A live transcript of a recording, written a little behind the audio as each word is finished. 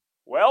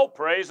Well,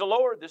 praise the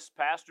Lord. This is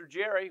Pastor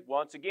Jerry,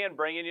 once again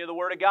bringing you the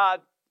Word of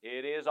God.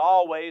 It is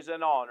always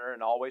an honor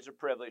and always a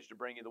privilege to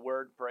bring you the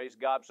Word. Praise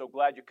God. I'm so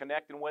glad you're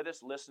connecting with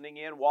us, listening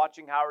in,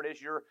 watching how it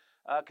is you're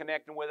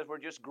connecting with us. We're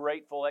just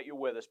grateful that you're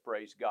with us.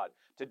 Praise God.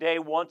 Today,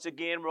 once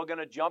again, we're going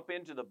to jump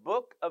into the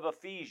book of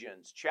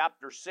Ephesians,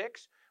 chapter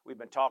 6. We've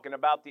been talking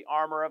about the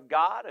armor of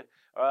God.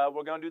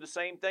 We're going to do the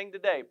same thing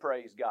today.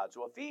 Praise God.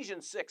 So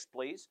Ephesians 6,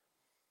 please.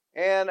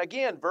 And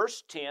again,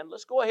 verse 10.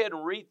 Let's go ahead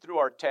and read through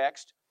our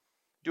text.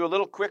 Do a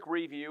little quick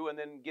review and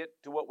then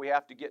get to what we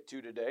have to get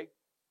to today.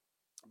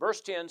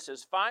 Verse 10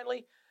 says,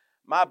 "Finally,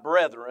 my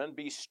brethren,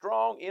 be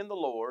strong in the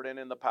Lord and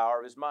in the power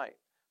of His might.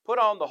 Put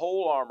on the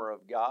whole armor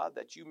of God,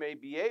 that you may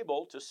be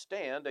able to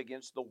stand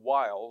against the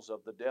wiles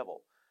of the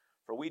devil.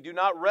 For we do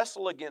not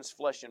wrestle against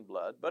flesh and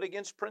blood, but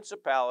against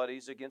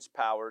principalities, against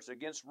powers,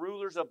 against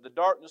rulers of the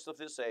darkness of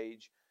this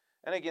age,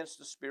 and against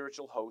the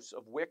spiritual hosts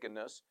of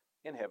wickedness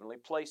in heavenly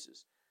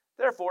places.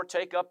 Therefore,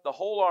 take up the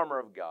whole armor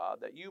of God,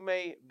 that you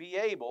may be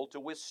able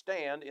to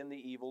withstand in the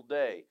evil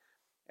day.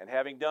 And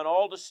having done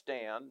all to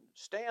stand,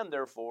 stand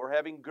therefore,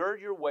 having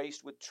girded your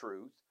waist with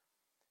truth,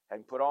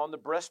 having put on the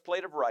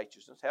breastplate of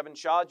righteousness, having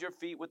shod your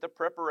feet with the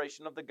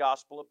preparation of the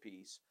gospel of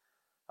peace,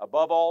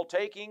 above all,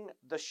 taking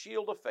the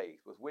shield of faith,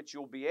 with which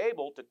you'll be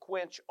able to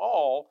quench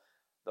all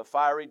the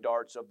fiery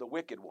darts of the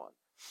wicked one.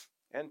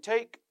 And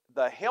take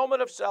the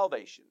helmet of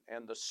salvation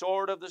and the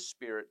sword of the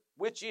Spirit,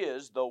 which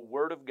is the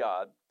word of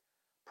God,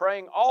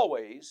 praying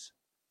always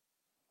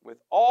with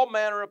all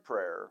manner of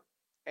prayer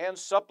and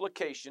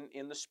supplication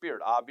in the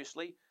Spirit."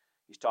 Obviously,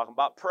 he's talking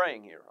about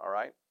praying here, all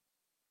right?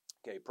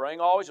 Okay, praying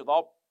always with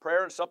all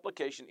prayer and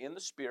supplication in the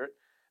Spirit,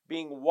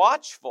 being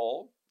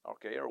watchful,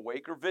 okay, or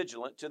awake or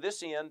vigilant, to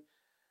this end,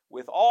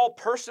 with all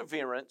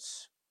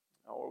perseverance,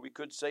 or we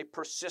could say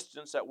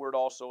persistence, that word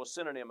also a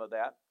synonym of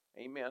that,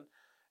 amen,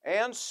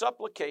 and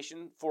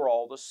supplication for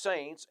all the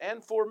saints,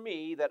 and for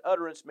me, that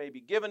utterance may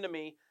be given to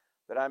me,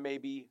 that I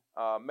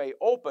may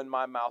open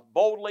my mouth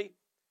boldly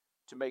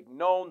to make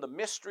known the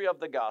mystery of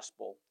the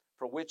gospel,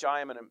 for which I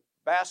am an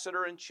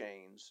ambassador in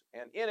chains,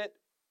 and in it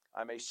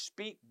I may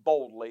speak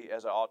boldly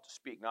as I ought to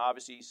speak. Now,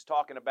 obviously, he's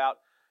talking about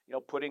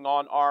putting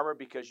on armor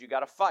because you got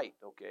to fight.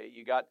 Okay,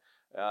 you got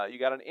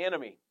an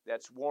enemy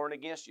that's warring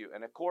against you,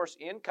 and of course,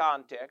 in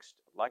context,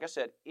 like I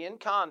said, in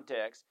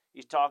context,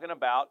 he's talking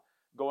about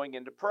going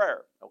into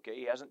prayer. Okay,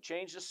 he hasn't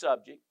changed the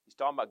subject. He's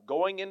talking about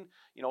going in.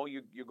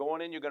 You're going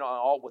in. You're going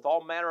to with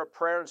all manner of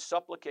prayer and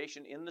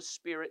supplication in the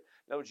Spirit.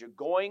 In other words, you're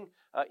going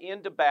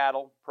into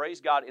battle. Praise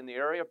God in the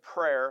area of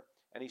prayer.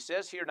 And he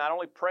says here, not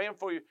only praying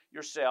for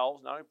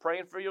yourselves, not only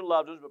praying for your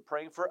loved ones, but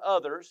praying for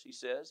others. He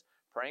says,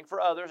 praying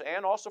for others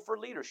and also for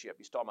leadership.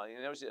 He's talking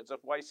about. That's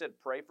why he said,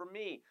 "Pray for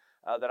me,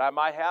 that I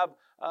might have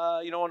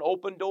an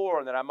open door,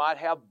 and that I might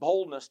have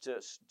boldness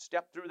to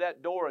step through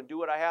that door and do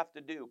what I have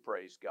to do."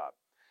 Praise God.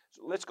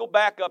 So let's go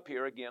back up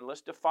here again.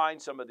 Let's define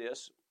some of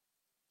this,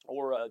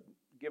 or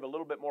give a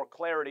little bit more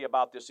clarity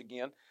about this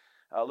again.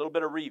 A little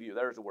bit of review.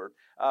 There's the word.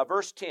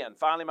 Verse 10,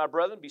 "Finally, my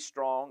brethren, be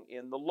strong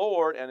in the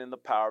Lord and in the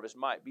power of His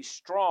might." Be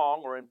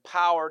strong or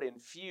empowered,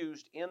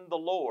 infused in the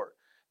Lord.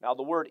 Now,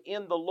 the word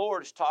 "in the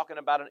Lord" is talking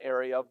about an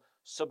area of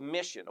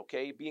submission,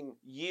 okay? Being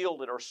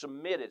yielded or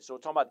submitted. So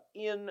it's talking about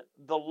in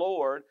the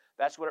Lord.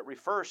 That's what it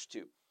refers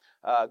to.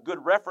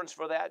 Good reference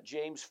for that,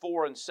 James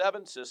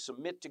 4:7 says,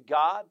 "Submit to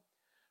God,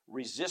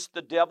 resist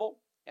the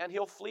devil, and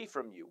he'll flee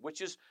from you," which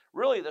is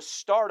really the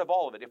start of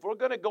all of it. If we're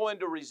going to go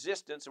into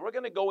resistance, and we're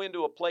going to go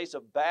into a place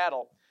of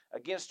battle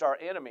against our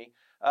enemy,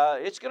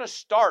 it's going to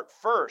start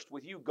first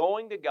with you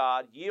going to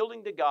God,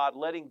 yielding to God,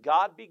 letting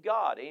God be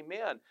God.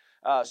 Amen.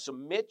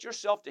 Submit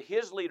yourself to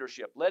His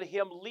leadership. Let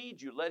Him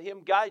lead you. Let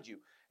Him guide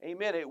you.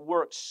 Amen. It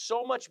works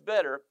so much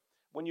better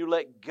when you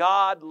let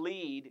God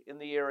lead in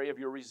the area of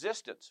your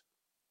resistance.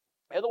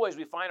 Otherwise,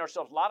 we find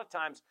ourselves a lot of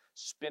times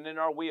spinning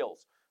our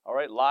wheels. All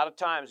right, a lot of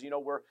times,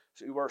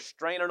 we're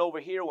straining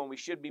over here when we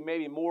should be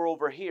maybe more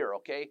over here,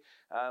 okay?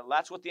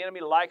 That's what the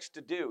enemy likes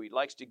to do. He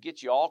likes to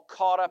get you all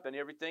caught up in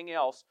everything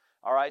else,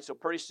 all right? So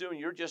pretty soon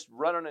you're just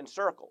running in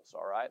circles,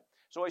 all right?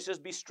 So he says,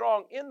 be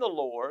strong in the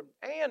Lord,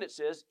 and it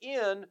says,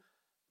 in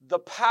the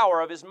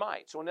power of His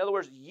might. So in other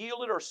words,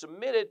 yielded or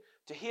submitted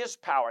to His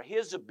power,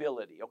 His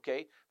ability, okay?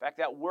 In fact,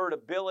 that word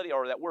ability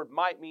or that word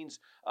might means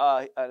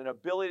an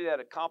ability that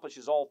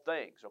accomplishes all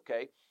things,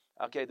 okay?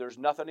 Okay, there's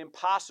nothing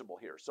impossible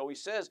here. So he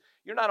says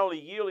you're not only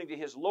yielding to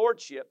His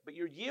lordship, but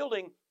you're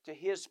yielding to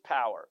His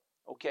power.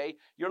 Okay,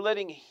 you're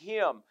letting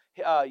Him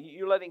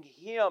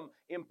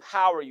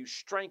empower you,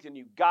 strengthen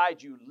you,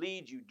 guide you,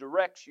 lead you,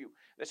 direct you.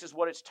 This is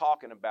what it's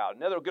talking about.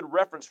 Another good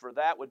reference for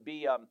that would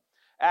be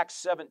Acts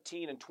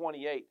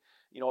 17:28.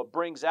 It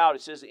brings out.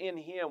 It says, "In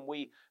Him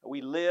we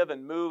live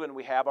and move and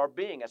we have our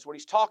being." That's what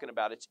he's talking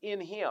about. It's in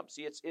Him.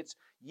 See, it's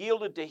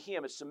yielded to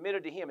Him. It's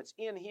submitted to Him. It's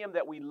in Him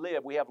that we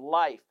live. We have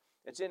life.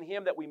 It's in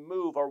Him that we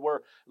move, or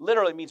we're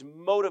literally means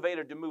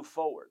motivated to move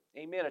forward.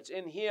 Amen. It's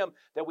in Him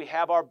that we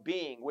have our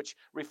being, which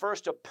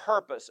refers to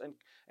purpose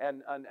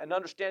and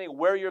understanding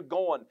where you're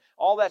going.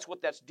 All that's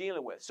what that's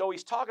dealing with. So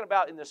he's talking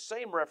about in the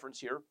same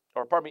reference here,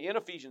 in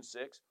Ephesians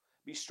 6,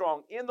 be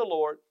strong in the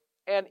Lord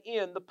and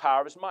in the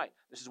power of his might.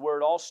 This is where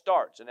it all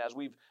starts. And as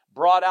we've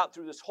brought out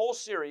through this whole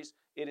series,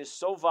 it is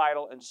so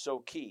vital and so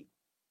key.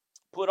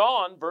 Put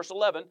on, verse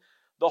 11,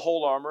 the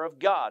whole armor of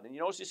God. And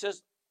you notice he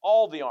says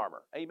all the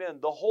armor. Amen.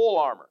 The whole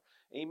armor.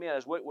 Amen.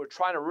 As we're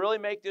trying to really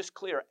make this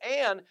clear.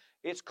 And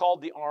it's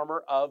called the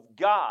armor of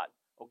God.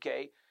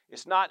 Okay?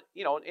 It's not,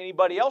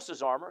 anybody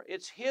else's armor.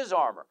 It's his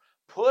armor.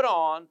 Put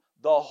on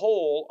the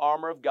whole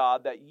armor of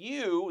God that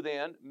you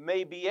then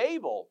may be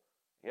able,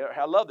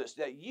 I love this,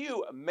 that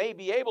you may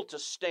be able to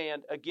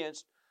stand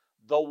against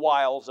the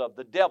wiles of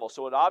the devil.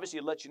 So it obviously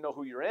lets you know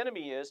who your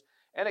enemy is,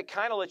 and it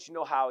kind of lets you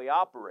know how he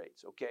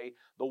operates, okay?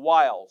 The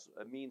wiles,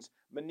 it means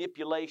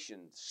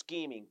manipulation,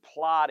 scheming,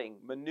 plotting,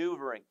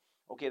 maneuvering.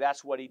 Okay,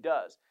 that's what he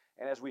does.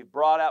 And as we've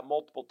brought out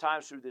multiple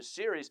times through this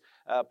series,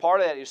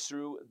 part of that is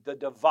through the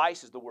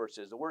devices, the word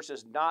says. The word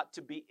says not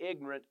to be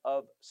ignorant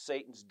of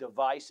Satan's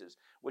devices,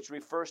 which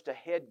refers to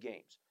head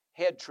games,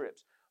 head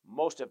trips.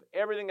 Most of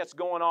everything that's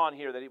going on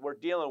here that we're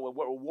dealing with,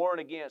 what we're warring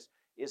against,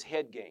 is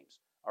head games.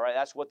 All right,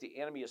 that's what the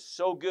enemy is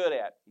so good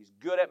at. He's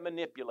good at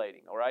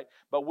manipulating, all right?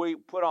 But we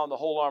put on the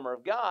whole armor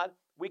of God,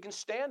 we can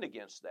stand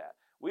against that.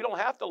 We don't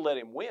have to let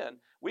him win.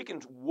 We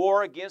can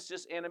war against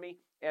this enemy,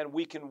 and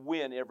we can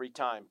win every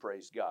time,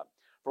 praise God.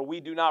 For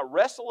we do not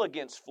wrestle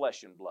against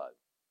flesh and blood,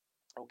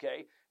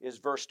 okay, is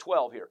verse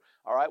 12 here,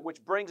 all right,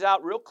 which brings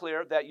out real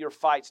clear that your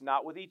fight's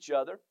not with each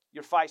other.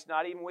 Your fight's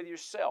not even with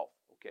yourself,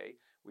 okay?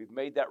 We've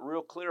made that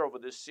real clear over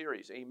this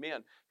series,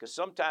 amen, because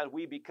sometimes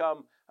we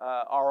become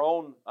our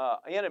own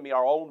enemy,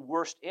 our own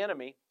worst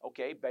enemy,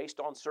 okay,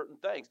 based on certain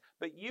things.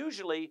 But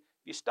usually,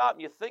 if you stop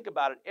and you think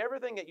about it,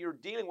 everything that you're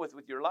dealing with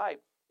your life,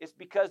 it's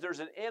because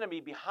there's an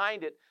enemy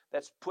behind it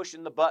that's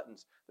pushing the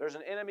buttons. There's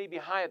an enemy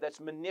behind it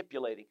that's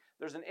manipulating.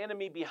 There's an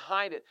enemy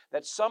behind it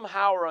that's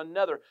somehow or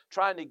another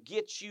trying to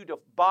get you to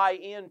buy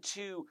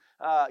into,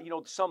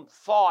 some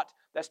thought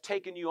that's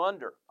taking you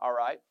under, all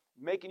right?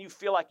 Making you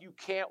feel like you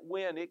can't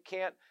win, it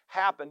can't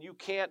happen, you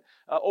can't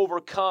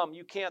overcome,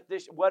 you can't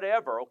this,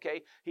 whatever,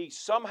 okay? He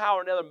somehow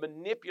or another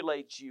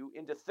manipulates you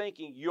into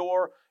thinking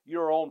you're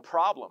your own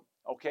problem,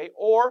 okay?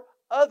 Or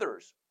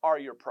others are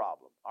your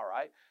problem, all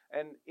right?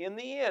 And in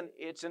the end,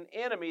 it's an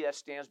enemy that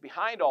stands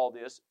behind all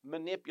this,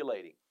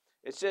 manipulating.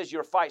 It says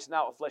your fight's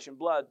not with flesh and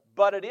blood,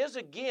 but it is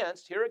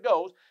against, here it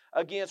goes,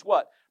 against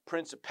what?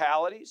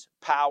 Principalities,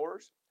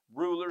 powers,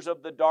 rulers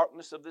of the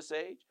darkness of this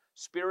age,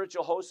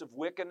 spiritual hosts of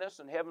wickedness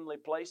in heavenly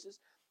places.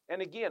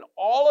 And again,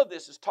 all of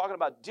this is talking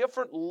about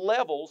different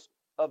levels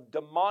of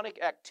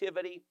demonic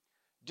activity,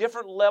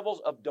 different levels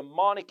of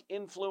demonic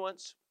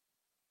influence,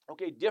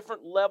 okay,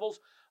 different levels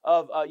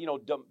of,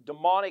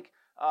 demonic,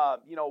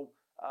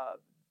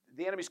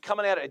 the enemy's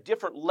coming at it at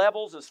different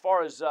levels as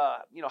far as,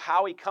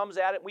 how he comes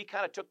at it. We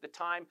kind of took the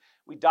time,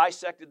 we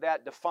dissected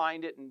that,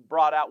 defined it, and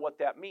brought out what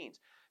that means.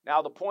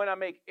 Now, the point I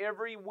make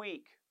every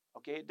week,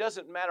 okay, it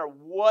doesn't matter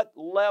what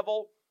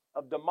level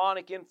of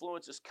demonic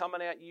influence is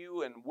coming at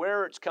you and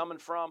where it's coming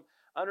from,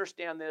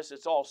 understand this,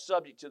 it's all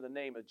subject to the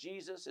name of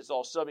Jesus. It's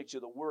all subject to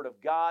the Word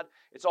of God.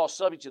 It's all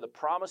subject to the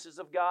promises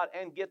of God.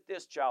 And get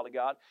this, child of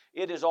God,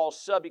 it is all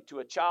subject to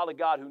a child of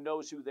God who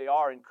knows who they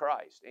are in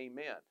Christ.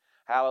 Amen.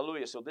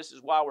 Hallelujah. So this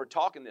is why we're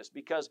talking this,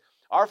 because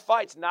our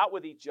fight's not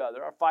with each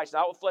other. Our fight's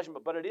not with flesh and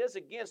blood, but it is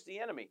against the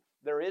enemy.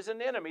 There is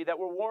an enemy that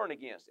we're warring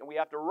against, and we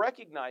have to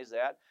recognize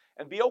that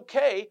and be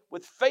okay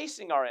with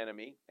facing our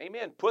enemy.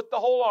 Amen. Put the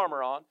whole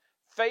armor on.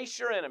 Face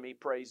your enemy,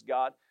 praise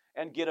God,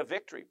 and get a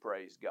victory,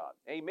 praise God.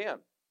 Amen.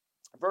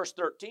 Verse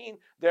 13,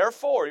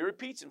 therefore, he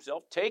repeats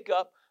himself, take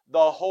up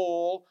the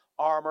whole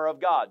armor of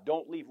God.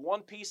 Don't leave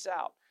one piece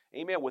out.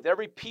 Amen. With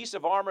every piece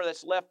of armor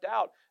that's left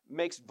out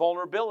makes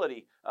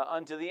vulnerability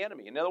unto the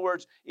enemy. In other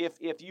words,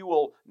 if you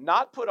will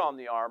not put on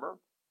the armor,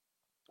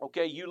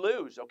 okay, you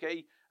lose,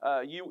 okay?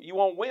 You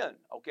won't win,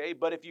 okay?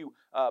 But if you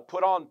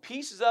put on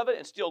pieces of it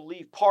and still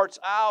leave parts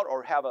out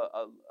or have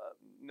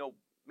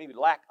maybe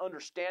lack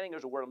understanding,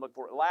 there's a word I'm looking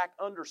for, lack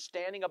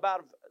understanding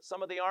about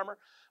some of the armor,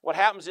 what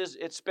happens is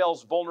it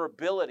spells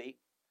vulnerability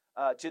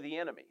to the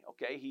enemy,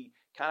 okay?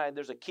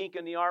 There's a kink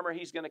in the armor,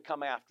 he's going to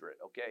come after it,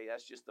 okay?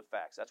 That's just the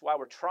facts. That's why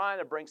we're trying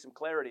to bring some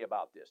clarity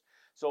about this.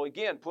 So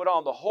again, put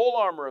on the whole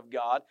armor of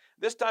God.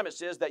 This time it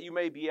says that you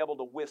may be able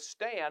to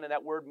withstand, and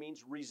that word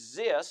means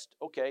resist,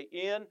 okay,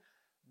 in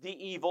the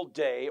evil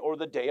day or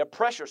the day of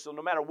pressure. So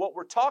no matter what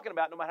we're talking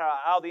about, no matter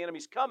how the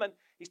enemy's coming,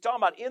 he's talking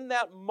about in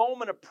that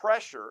moment of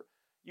pressure,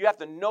 you have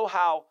to know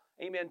how,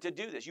 amen, to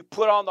do this. You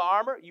put on the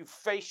armor, you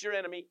face your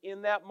enemy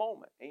in that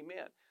moment,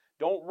 amen.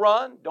 Don't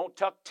run, don't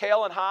tuck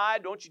tail and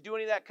hide, don't you do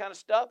any of that kind of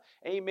stuff,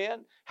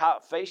 amen.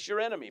 Face your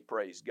enemy,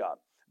 praise God.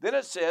 Then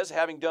it says,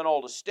 having done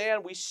all to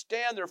stand, we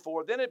stand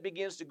therefore. Then it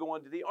begins to go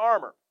into the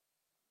armor,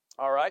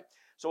 all right.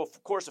 So,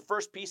 of course, the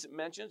first piece it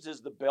mentions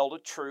is the belt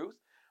of truth,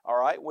 all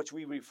right, which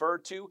we refer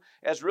to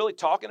as really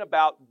talking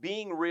about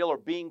being real or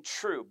being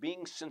true,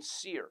 being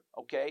sincere,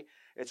 okay.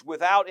 It's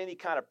without any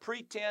kind of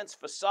pretense,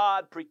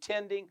 facade,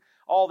 pretending,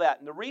 all that.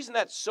 And the reason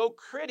that's so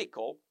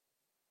critical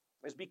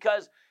is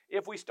because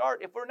if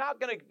we're not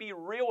going to be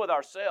real with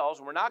ourselves,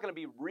 and we're not going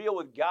to be real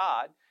with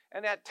God,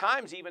 and at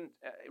times even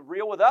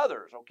real with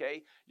others,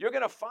 okay, you're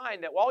going to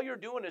find that all you're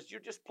doing is you're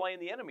just playing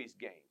the enemy's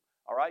game,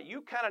 all right?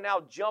 You kind of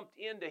now jumped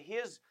into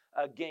his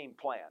game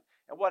plan.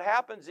 And what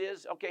happens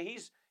is, okay,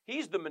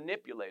 he's the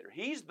manipulator.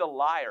 He's the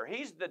liar.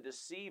 He's the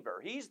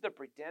deceiver. He's the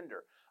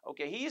pretender.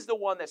 Okay, he's the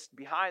one that's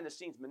behind the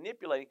scenes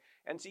manipulating.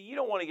 And see, you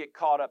don't want to get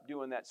caught up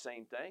doing that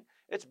same thing.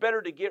 It's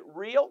better to get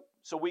real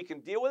so we can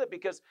deal with it,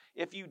 because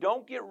if you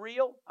don't get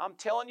real, I'm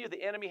telling you,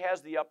 the enemy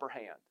has the upper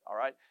hand, all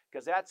right?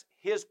 Because that's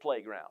his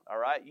playground, all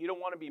right? You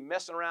don't want to be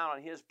messing around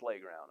on his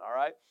playground, all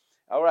right?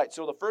 All right,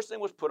 so the first thing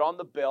was put on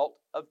the belt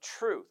of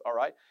truth, all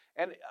right?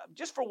 And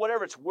just for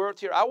whatever it's worth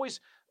here, I always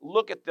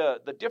look at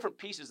the different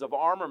pieces of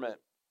armament.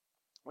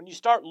 When you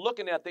start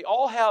looking at it, they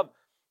all have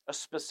a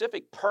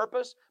specific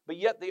purpose, but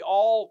yet they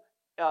all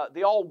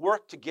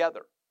work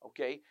together,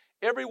 okay?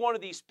 Every one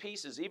of these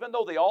pieces, even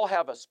though they all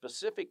have a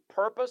specific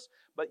purpose,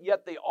 but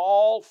yet they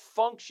all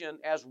function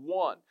as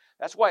one.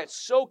 That's why it's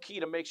so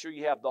key to make sure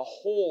you have the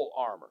whole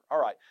armor. All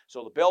right,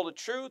 so the belt of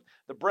truth,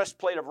 the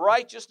breastplate of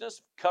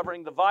righteousness,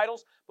 covering the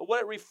vitals, but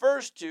what it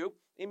refers to,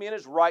 amen,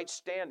 is right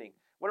standing.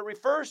 What it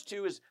refers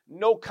to is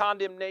no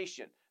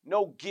condemnation,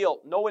 no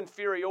guilt, no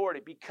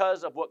inferiority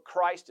because of what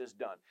Christ has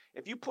done.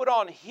 If you put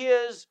on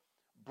his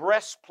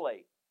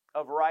breastplate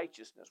of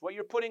righteousness, what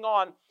you're putting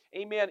on,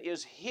 amen,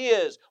 is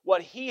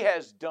what he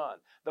has done,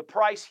 the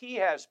price he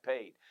has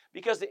paid.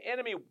 Because the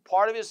enemy,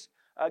 part of his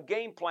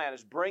game plan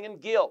is bringing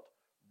guilt,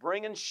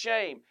 bringing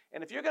shame.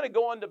 And if you're going to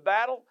go into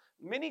battle,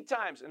 many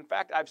times, in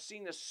fact, I've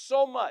seen this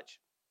so much,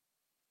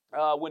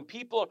 when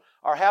people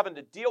are having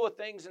to deal with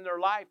things in their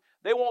life,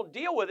 they won't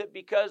deal with it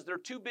because they're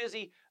too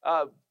busy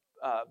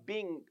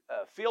being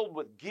filled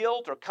with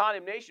guilt or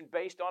condemnation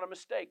based on a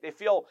mistake. They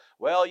feel,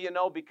 well,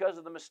 because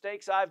of the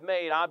mistakes I've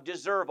made, I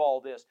deserve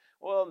all this.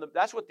 Well,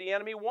 that's what the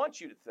enemy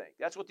wants you to think.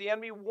 That's what the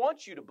enemy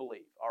wants you to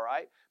believe, all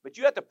right? But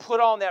you have to put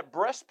on that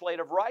breastplate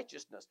of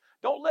righteousness.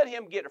 Don't let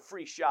him get a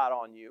free shot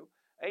on you.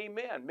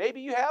 Amen.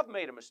 Maybe you have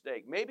made a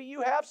mistake. Maybe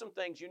you have some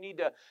things you need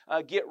to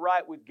get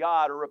right with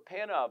God or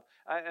repent of.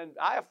 And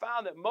I have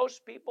found that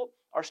most people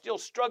are still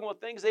struggling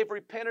with things they've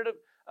repented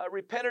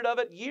of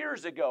it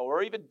years ago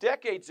or even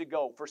decades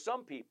ago for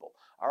some people.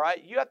 All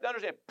right? You have to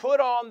understand, put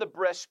on the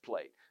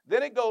breastplate.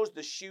 Then it goes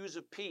the shoes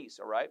of peace,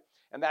 all right?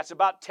 And that's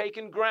about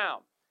taking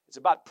ground. It's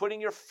about putting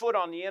your foot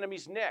on the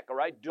enemy's neck, all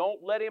right?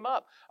 Don't let him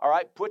up, all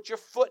right? Put your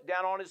foot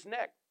down on his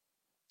neck.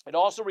 It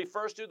also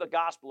refers to the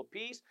gospel of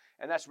peace,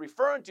 and that's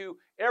referring to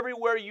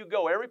everywhere you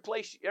go, every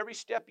place, every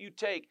step you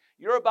take,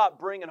 you're about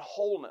bringing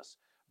wholeness,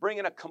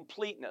 bringing a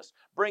completeness,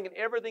 bringing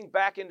everything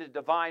back into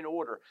divine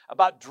order,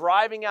 about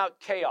driving out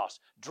chaos,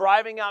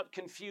 driving out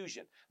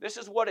confusion. This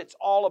is what it's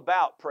all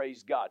about,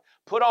 praise God.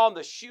 Put on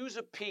the shoes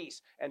of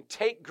peace and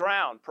take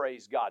ground,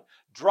 praise God.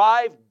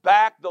 Drive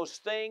back those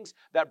things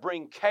that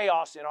bring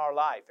chaos in our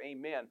life,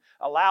 amen.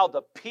 Allow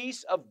the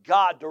peace of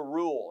God to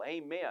rule,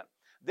 amen.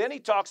 Then he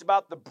talks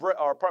about the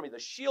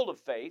shield of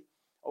faith.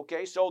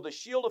 Okay, so the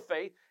shield of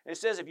faith, and it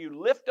says if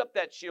you lift up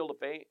that shield of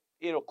faith,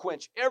 it'll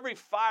quench every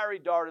fiery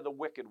dart of the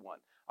wicked one.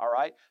 All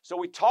right, so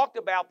we talked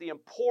about the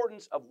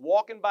importance of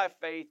walking by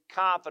faith,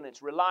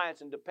 confidence,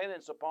 reliance, and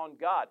dependence upon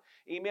God.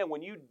 Amen.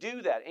 When you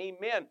do that,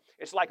 amen,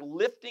 it's like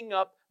lifting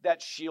up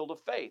that shield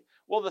of faith.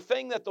 Well, the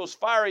thing that those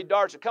fiery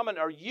darts are coming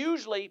are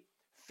usually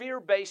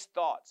fear-based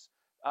thoughts.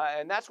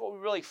 And that's what we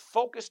really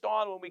focused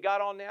on when we got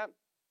on that.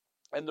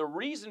 And the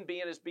reason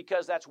being is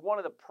because that's one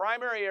of the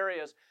primary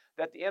areas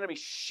that the enemy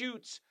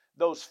shoots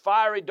those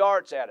fiery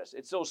darts at us.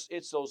 It's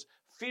those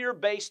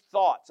fear-based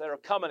thoughts that are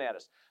coming at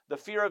us. The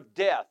fear of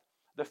death,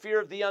 the fear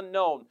of the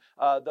unknown,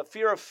 the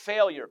fear of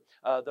failure,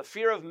 the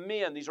fear of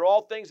men. These are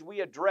all things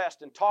we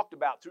addressed and talked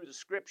about through the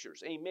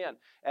Scriptures. Amen.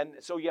 And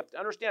so you have to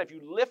understand, if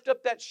you lift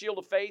up that shield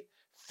of faith,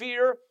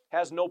 fear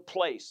has no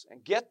place.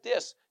 And get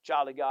this,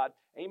 child of God,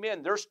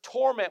 amen, there's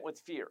torment with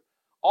fear.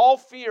 All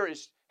fear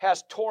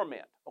has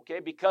torment,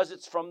 okay, because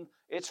it's from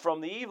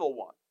the evil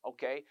one,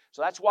 okay?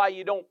 So that's why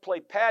you don't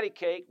play patty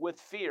cake with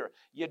fear.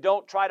 You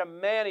don't try to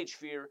manage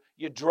fear.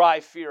 You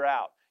drive fear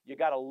out. You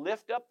got to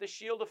lift up the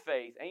shield of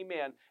faith,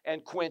 amen,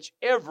 and quench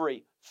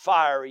every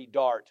fiery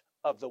dart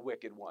of the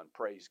wicked one,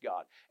 praise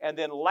God. And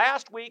then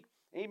last week,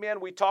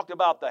 amen, we talked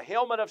about the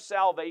helmet of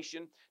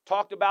salvation,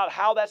 talked about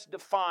how that's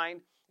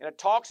defined, and it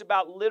talks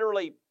about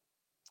literally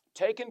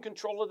taking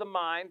control of the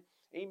mind,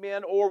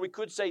 amen, or we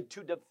could say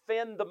to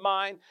defend the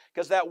mind,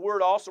 because that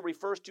word also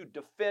refers to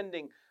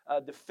defending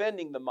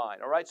the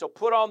mind, all right? So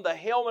put on the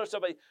helmet of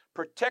salvation,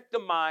 protect the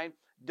mind,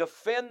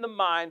 defend the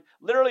mind,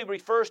 literally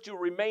refers to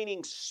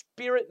remaining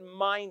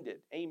spirit-minded,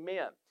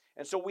 amen.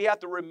 And so we have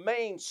to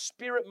remain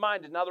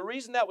spirit-minded. Now, the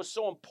reason that was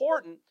so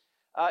important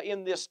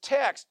in this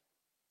text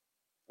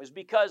is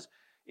because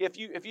if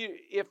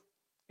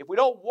we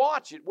don't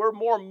watch it, we're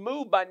more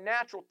moved by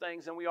natural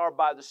things than we are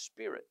by the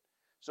Spirit.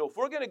 So if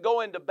we're going to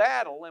go into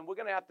battle and we're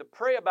going to have to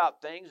pray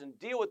about things and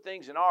deal with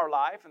things in our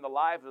life and the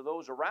lives of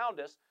those around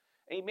us,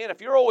 amen,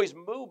 if you're always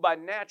moved by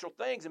natural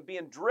things and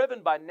being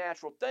driven by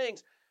natural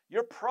things,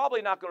 you're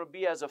probably not going to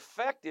be as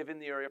effective in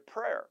the area of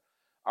prayer.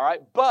 All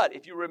right? But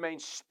if you remain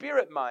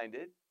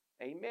spirit-minded,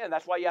 Amen.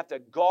 That's why you have to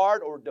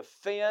guard or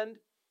defend,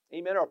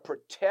 amen, or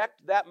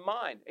protect that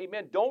mind.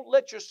 Amen. Don't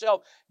let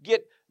yourself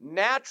get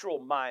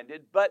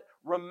natural-minded, but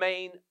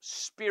remain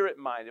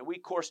spirit-minded. We,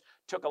 of course,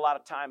 took a lot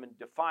of time and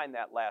defined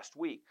that last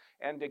week.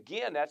 And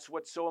again, that's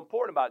what's so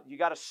important about it. You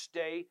got to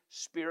stay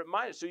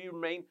spirit-minded, so you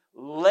remain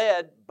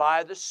led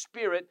by the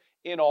Spirit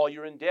in all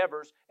your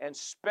endeavors, and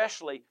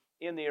especially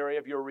in the area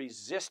of your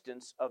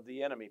resistance of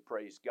the enemy,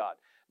 praise God.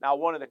 Now,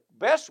 one of the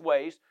best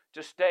ways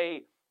to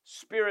stay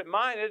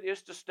spirit-minded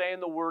is to stay in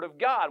the Word of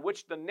God,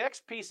 which the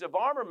next piece of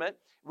armament,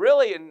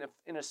 really,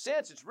 in a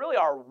sense, it's really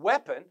our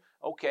weapon,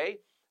 okay?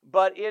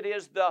 But it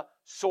is the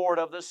sword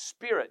of the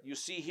Spirit. You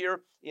see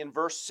here in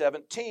verse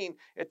 17,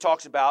 it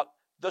talks about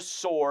the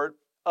sword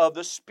of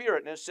the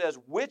Spirit. And it says,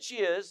 which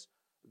is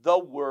the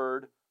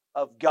Word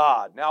of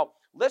God. Now,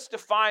 let's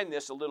define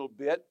this a little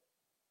bit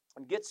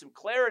and get some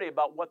clarity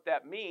about what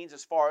that means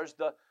as far as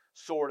the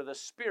sword of the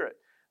Spirit.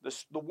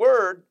 The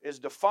word is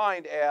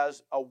defined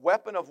as a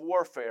weapon of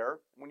warfare.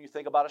 When you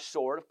think about a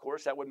sword, of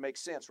course, that would make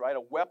sense, right?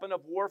 A weapon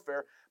of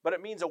warfare, but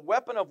it means a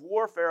weapon of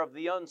warfare of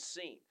the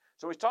unseen.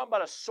 So he's talking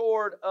about a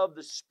sword of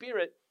the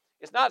Spirit.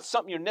 It's not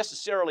something you're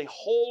necessarily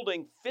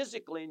holding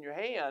physically in your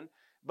hand,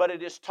 but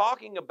it is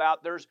talking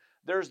about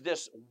there's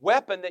this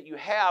weapon that you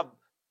have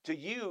to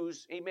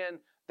use, amen,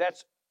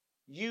 that's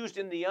used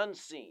in the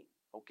unseen.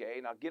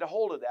 Okay, now get a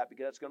hold of that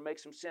because that's going to make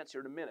some sense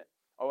here in a minute.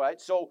 All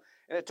right, so,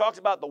 and it talks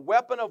about the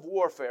weapon of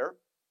warfare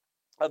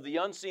of the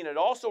unseen. It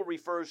also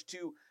refers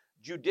to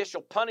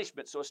judicial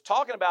punishment. So it's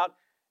talking about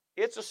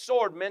it's a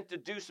sword meant to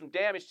do some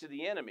damage to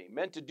the enemy,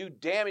 meant to do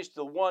damage to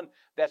the one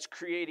that's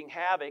creating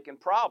havoc and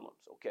problems,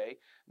 okay?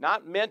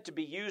 Not meant to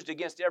be used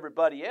against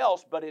everybody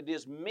else, but it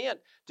is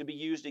meant to be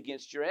used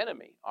against your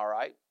enemy, all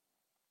right?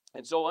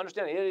 And so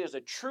understand, it is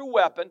a true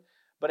weapon,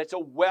 but it's a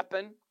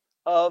weapon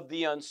of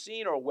the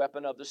unseen or a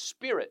weapon of the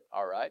Spirit,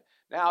 all right?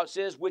 Now it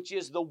says, which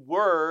is the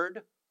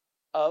Word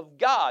of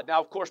God. Now,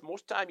 of course,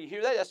 most time you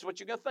hear that, that's what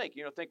you're going to think.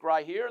 You're going to think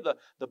right here,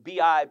 the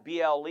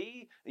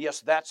B-I-B-L-E.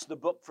 Yes, that's the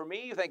book for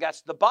me. You think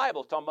that's the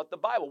Bible, talking about the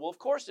Bible. Well, of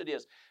course it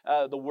is.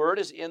 The Word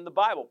is in the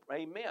Bible.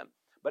 Amen.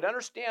 But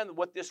understand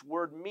what this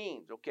word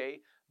means, okay?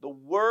 The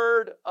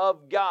Word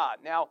of God.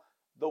 Now,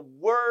 the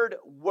word,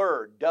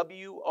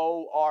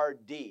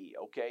 W-O-R-D,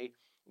 okay?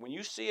 When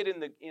you see it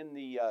in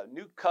the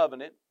New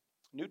Covenant,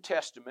 New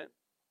Testament,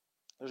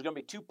 there's going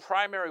to be two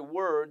primary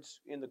words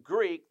in the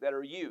Greek that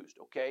are used,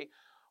 okay?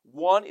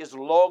 One is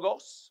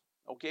logos,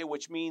 okay,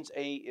 which means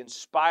a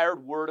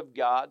inspired word of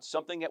God,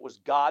 something that was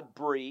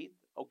God-breathed,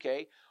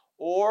 okay?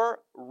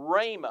 Or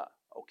rhema,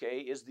 okay,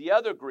 is the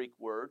other Greek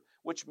word,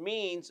 which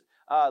means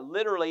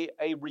literally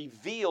a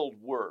revealed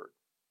word.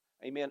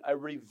 Amen. A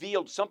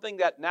revealed, something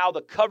that now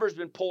the cover's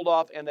been pulled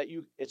off and that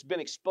it's been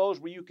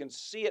exposed where you can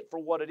see it for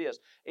what it is.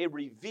 A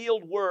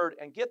revealed word,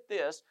 and get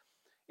this,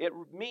 it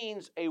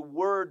means a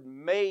word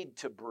made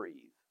to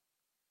breathe.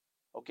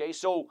 Okay,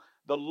 so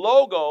the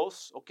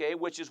logos, okay,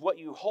 which is what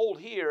you hold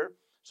here.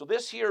 So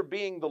this here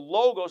being the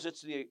logos,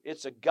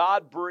 it's a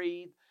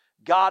God-breathed,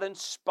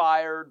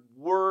 God-inspired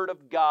word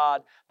of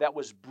God that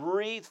was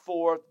breathed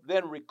forth,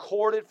 then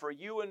recorded for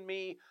you and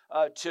me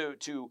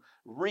to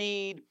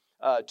read,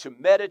 to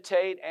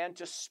meditate, and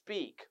to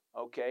speak.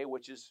 Okay,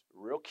 which is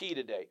real key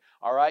today.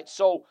 All right,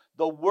 so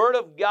the Word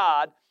of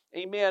God,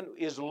 amen,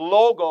 is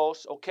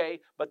logos, okay?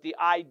 But the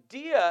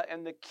idea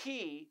and the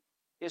key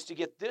is to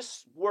get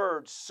this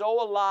word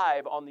so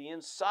alive on the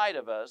inside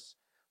of us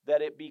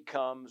that it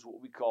becomes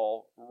what we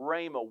call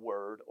rhema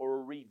word or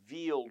a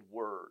revealed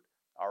word,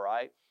 all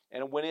right?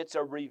 And when it's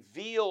a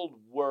revealed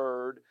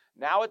word,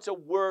 now it's a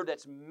word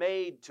that's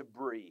made to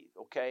breathe,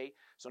 okay?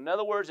 So in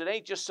other words, it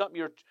ain't just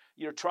something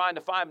you're trying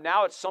to find.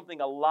 Now it's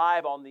something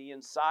alive on the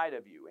inside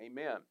of you,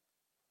 amen?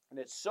 And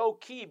it's so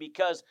key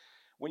because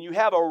when you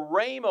have a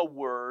rhema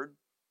word,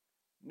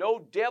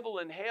 no devil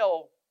in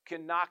hell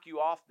can knock you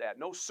off that.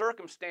 No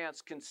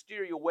circumstance can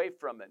steer you away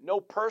from it. No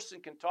person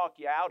can talk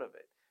you out of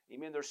it.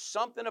 Amen. There's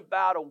something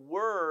about a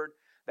word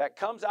that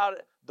comes out of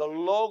the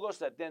logos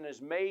that then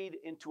is made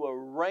into a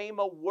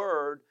rhema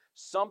word,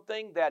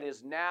 something that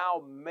is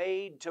now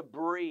made to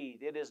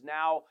breathe. It is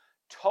now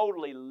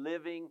totally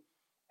living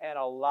and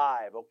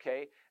alive,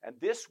 okay? And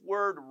this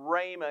word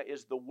rhema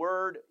is the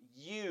word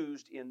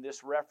used in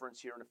this reference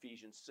here in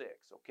Ephesians 6,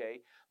 okay?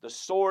 The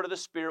sword of the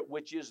Spirit,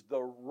 which is the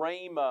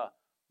rhema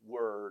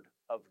word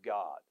of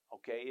God,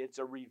 okay? It's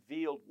a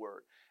revealed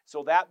word.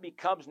 So that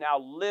becomes now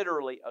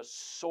literally a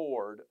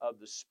sword of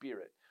the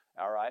Spirit,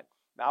 all right?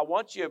 Now I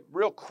want you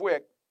real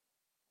quick,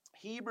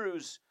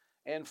 Hebrews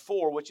and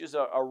 4, which is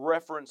a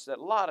reference that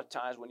a lot of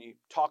times when you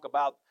talk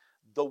about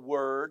the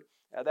word,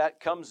 that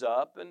comes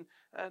up, and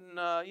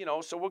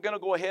so we're going to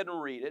go ahead and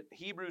read it.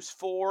 Hebrews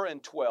 4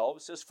 and 12,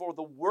 it says, "For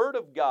the word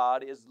of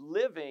God is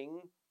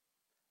living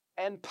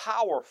and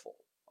powerful."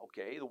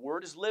 Okay, the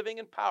word is living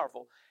and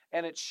powerful,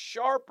 and it's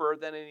sharper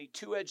than any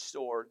two-edged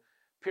sword,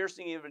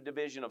 piercing even a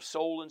division of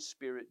soul and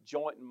spirit,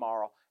 joint and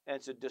marrow, and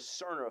it's a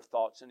discerner of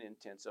thoughts and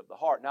intents of the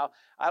heart. Now,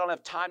 I don't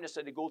have time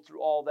necessarily to go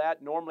through all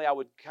that. Normally, I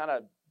would kind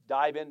of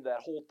dive into that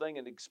whole thing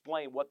and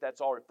explain what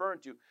that's all referring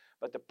to.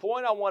 But the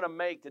point I want to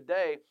make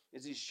today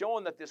is he's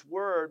showing that this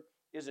word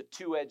is a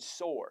two-edged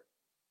sword.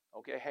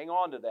 Okay, hang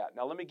on to that.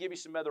 Now let me give you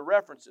some other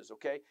references,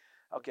 okay?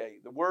 Okay,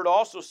 the word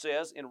also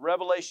says in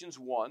Revelations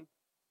 1,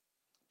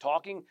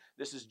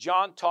 this is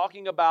John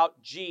talking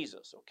about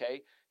Jesus,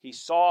 okay? He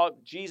saw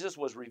Jesus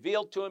was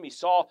revealed to him. He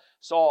saw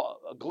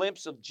a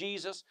glimpse of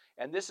Jesus,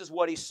 and this is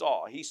what he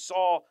saw. He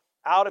saw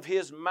out of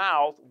his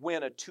mouth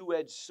went a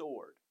two-edged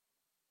sword.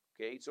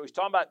 Okay, so he's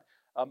talking about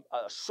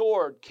a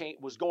sword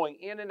was going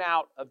in and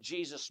out of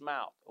Jesus'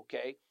 mouth,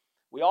 okay?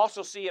 We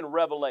also see in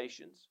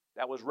Revelations,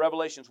 that was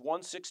Revelations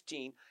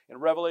 1:16, in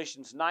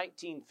Revelations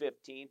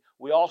 19:15,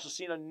 we also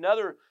see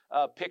another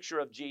picture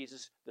of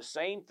Jesus, the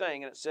same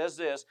thing, and it says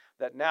this,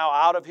 that now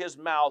out of his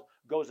mouth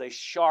goes a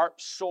sharp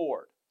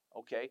sword,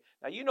 okay?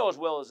 Now you know as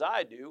well as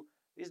I do,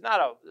 there's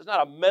not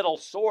a metal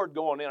sword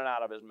going in and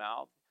out of his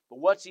mouth, but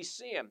what's he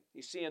seeing?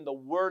 He's seeing the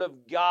word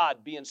of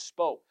God being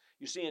spoke.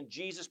 You're seeing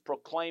Jesus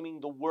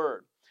proclaiming the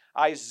word.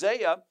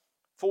 Isaiah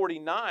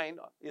 49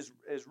 is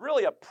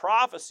really a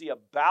prophecy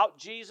about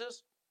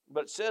Jesus,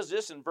 but it says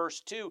this in verse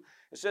 2.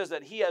 It says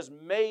that he has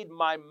made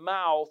my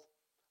mouth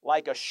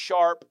like a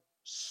sharp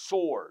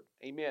sword.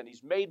 Amen.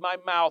 He's made my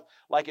mouth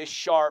like a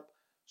sharp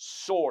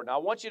sword. Now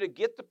I want you to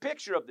get the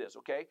picture of this,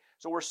 okay?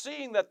 So we're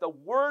seeing that the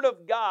word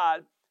of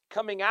God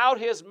coming out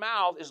his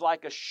mouth is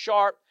like a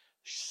sharp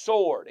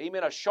sword.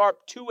 Amen. A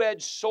sharp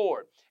two-edged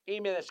sword.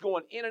 Amen. That's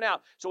going in and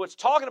out. So it's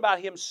talking about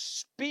him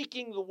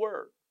speaking the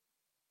word.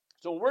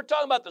 So when we're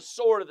talking about the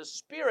sword of the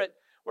Spirit,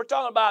 we're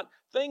talking about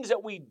things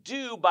that we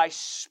do by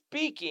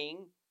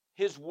speaking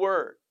his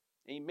word.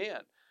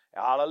 Amen.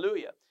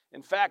 Hallelujah.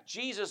 In fact,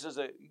 Jesus is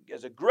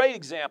a great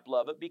example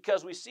of it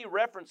because we see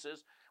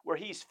references where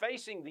he's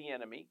facing the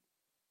enemy.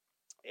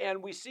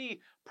 And we see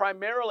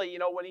primarily,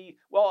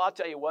 I'll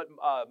tell you what,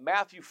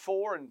 Matthew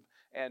 4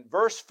 and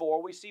verse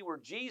 4, we see where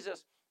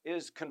Jesus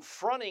is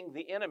confronting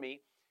the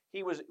enemy.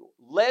 He was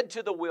led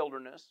to the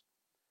wilderness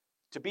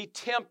to be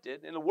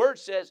tempted. And the word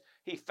says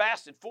he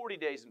fasted 40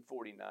 days and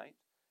 40 nights.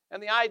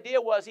 And the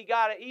idea was he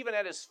got it even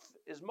at his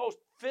most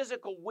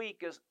physical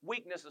weakness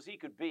as he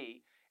could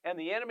be. And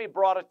the enemy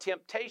brought a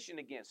temptation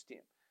against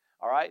him.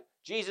 All right?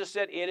 Jesus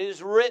said, it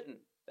is written.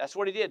 That's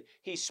what he did.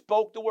 He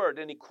spoke the word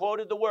and he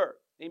quoted the word.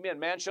 Amen.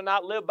 Man shall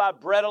not live by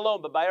bread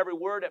alone, but by every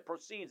word that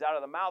proceeds out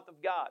of the mouth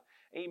of God.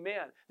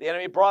 Amen. The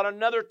enemy brought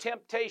another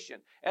temptation.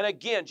 And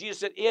again, Jesus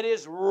said, it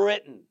is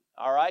written.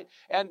 All right?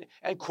 And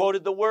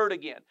quoted the word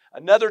again.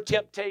 Another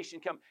temptation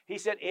come. He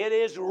said, it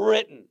is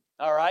written.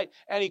 All right?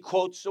 And he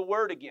quotes the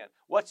word again.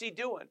 What's he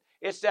doing?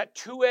 It's that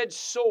two-edged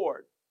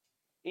sword.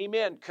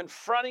 Amen.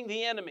 Confronting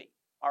the enemy.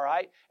 All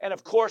right? And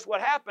of course, what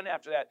happened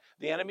after that?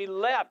 The enemy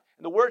left.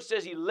 And the word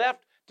says he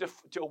left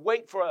to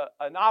wait for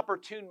an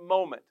opportune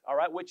moment. All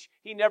right? Which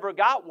he never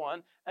got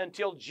one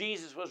until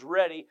Jesus was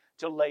ready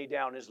to lay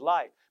down his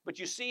life. But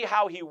you see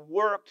how he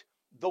worked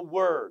the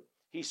word.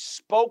 He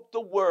spoke the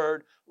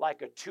word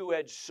like a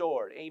two-edged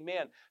sword.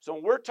 Amen. So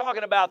when we're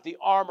talking about the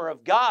armor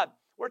of God,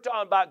 we're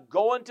talking about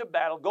going to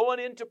battle, going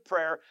into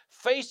prayer,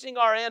 facing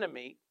our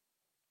enemy.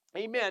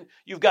 Amen.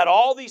 You've got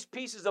all these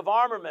pieces of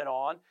armament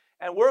on,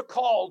 and we're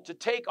called to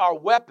take our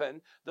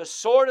weapon, the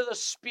sword of the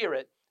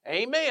Spirit.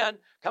 Amen.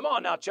 Come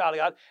on now, child of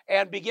God,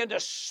 and begin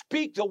to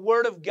speak the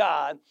word of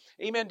God.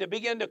 Amen. To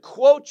begin to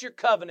quote your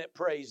covenant,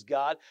 praise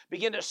God.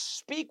 Begin to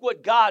speak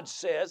what God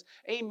says.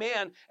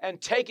 Amen.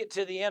 And take it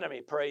to the enemy,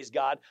 praise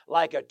God,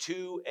 like a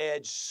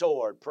two-edged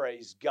sword,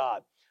 praise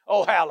God.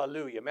 Oh,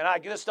 hallelujah. Man,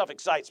 this stuff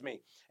excites me.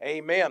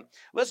 Amen.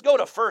 Let's go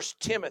to 1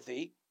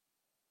 Timothy.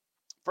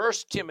 1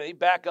 Timothy,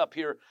 back up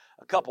here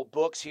a couple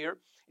books here.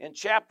 In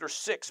chapter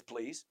 6,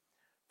 please.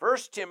 1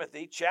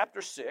 Timothy,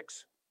 chapter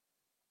 6.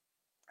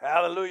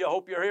 Hallelujah.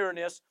 Hope you're hearing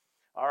this.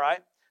 All right.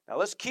 Now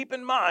let's keep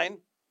in mind,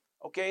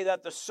 okay,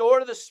 that the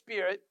sword of the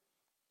Spirit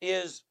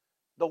is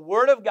the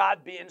word of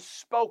God being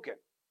spoken.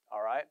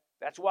 All right.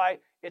 That's why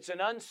it's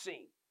an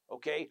unseen.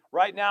 Okay.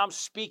 Right now I'm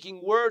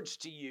speaking words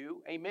to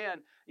you. Amen.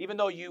 Even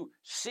though you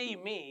see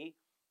me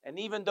and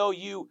even though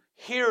you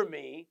hear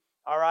me.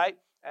 All right.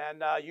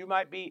 And you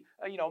might be,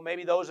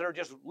 maybe those that are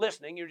just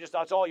listening,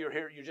 that's all you're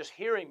hearing, you're just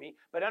hearing me.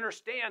 But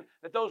understand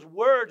that those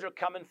words are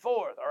coming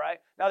forth, all right?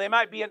 Now, they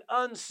might be an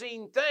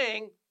unseen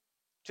thing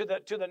to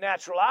the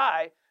natural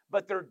eye,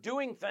 but they're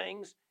doing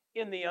things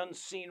in the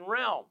unseen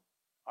realm,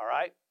 all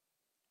right?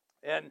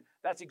 And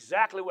that's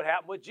exactly what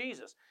happened with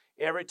Jesus.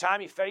 Every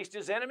time he faced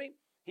his enemy,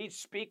 he'd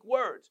speak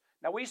words.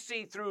 Now, we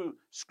see through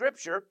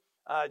Scripture,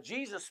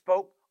 Jesus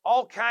spoke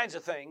all kinds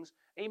of things.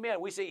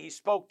 Amen. We see he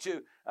spoke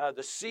to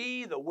the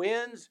sea, the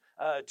winds,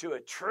 to a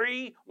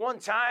tree one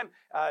time,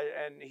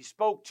 and he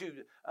spoke to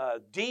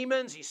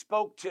demons. He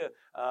spoke to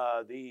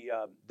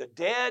the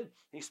dead.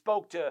 He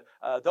spoke to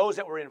those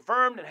that were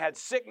infirmed and had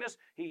sickness.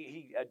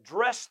 He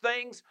addressed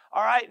things,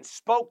 all right, and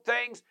spoke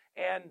things,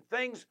 and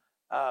things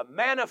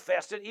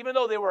manifested. Even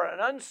though they were an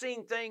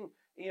unseen thing,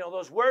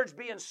 those words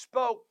being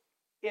spoke,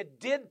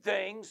 it did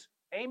things,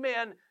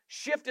 amen,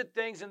 shifted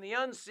things in the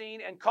unseen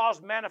and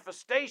caused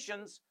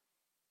manifestations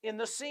in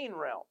the seen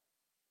realm.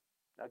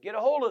 Now get a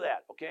hold of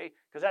that, okay?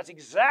 Because that's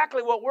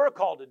exactly what we're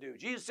called to do.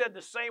 Jesus said,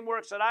 the same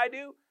works that I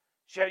do,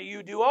 shall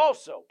you do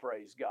also,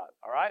 praise God,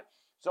 all right?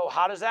 So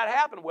how does that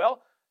happen?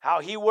 Well, how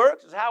he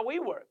works is how we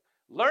work.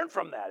 Learn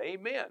from that,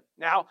 amen.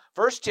 Now,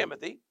 1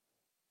 Timothy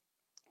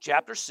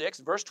chapter 6,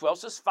 verse 12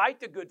 says, fight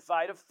the good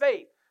fight of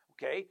faith,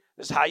 okay?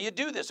 This is how you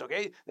do this,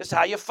 okay? This is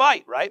how you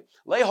fight, right?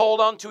 Lay hold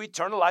on to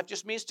eternal life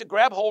just means to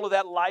grab hold of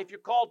that life you're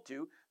called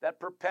to, that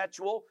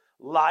perpetual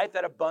life,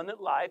 that abundant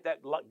life, that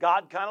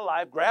God kind of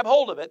life. Grab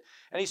hold of it.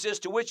 And he says,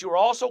 to which you are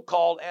also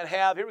called and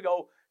have, here we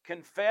go,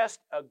 confessed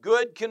a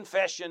good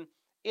confession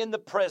in the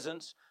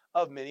presence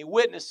of many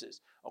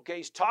witnesses. Okay,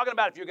 he's talking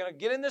about if you're going to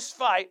get in this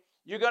fight,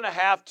 you're going to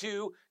have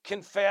to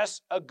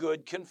confess a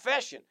good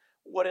confession.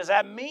 What does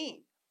that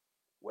mean?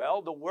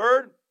 Well, the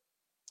word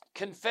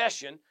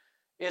confession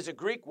is a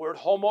Greek word,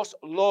 homos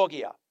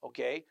logia,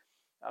 okay?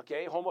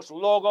 Okay, homos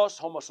logos,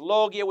 homos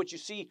logia, which you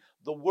see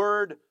the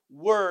word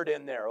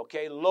in there,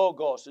 okay?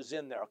 Logos is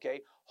in there,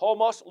 okay?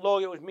 Homos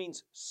logia, which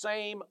means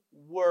same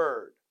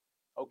word,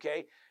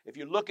 okay? If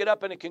you look it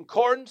up in a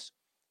concordance,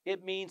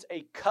 it means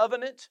a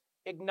covenant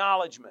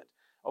acknowledgement,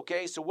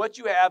 okay? So what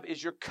you have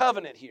is your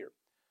covenant here.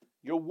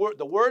 Your word,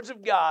 the words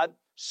of God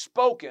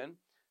spoken,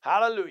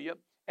 hallelujah,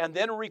 and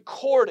then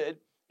recorded,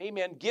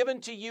 amen,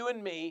 given to you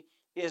and me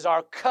is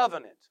our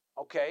covenant.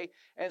 Okay,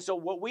 and so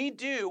what we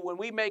do when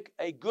we make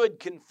a good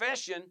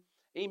confession,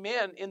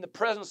 amen, in the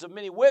presence of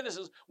many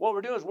witnesses, what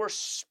we're doing is we're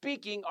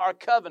speaking our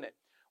covenant.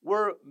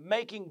 We're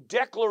making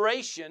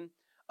declaration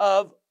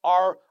of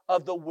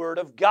the word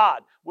of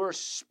God. We're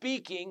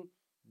speaking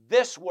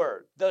this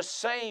word, the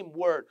same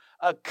word,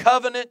 a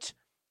covenant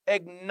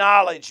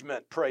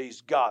acknowledgement,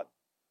 praise God.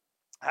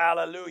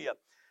 Hallelujah,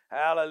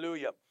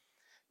 hallelujah.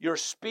 You're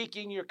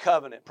speaking your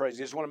covenant, praise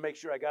God. I just want to make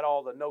sure I got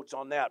all the notes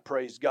on that,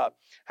 praise God.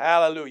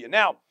 Hallelujah.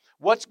 Now,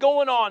 what's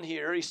going on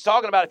here? He's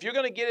talking about if you're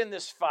going to get in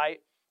this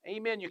fight,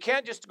 amen, you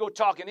can't just go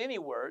talking any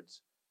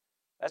words.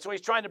 That's what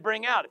he's trying to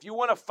bring out. If you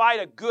want to fight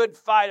a good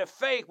fight of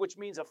faith, which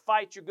means a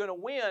fight you're going to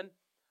win,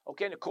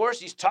 okay, and of course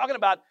he's talking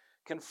about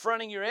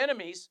confronting your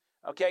enemies,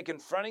 okay,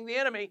 confronting the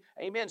enemy,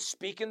 amen,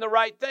 speaking the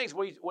right things.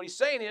 What he's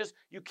saying is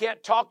you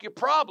can't talk your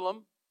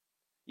problem.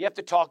 You have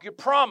to talk your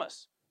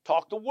promise.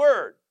 Talk the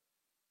word,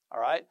 all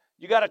right?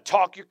 You got to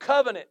talk your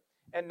covenant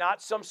and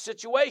not some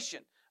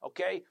situation.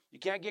 Okay, you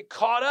can't get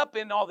caught up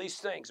in all these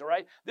things. All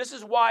right, this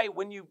is why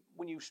when you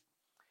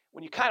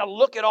kind of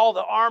look at all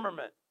the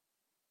armament,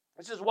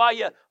 this is why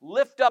you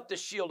lift up the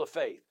shield of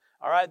faith.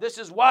 All right, this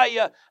is why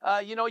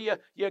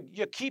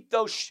you keep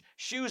those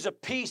shoes of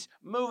peace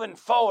moving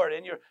forward,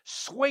 and you're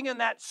swinging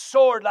that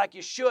sword like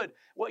you should.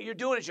 What you're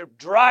doing is you're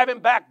driving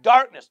back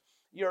darkness.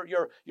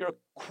 You're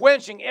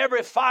quenching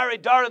every fiery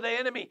dart of the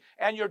enemy,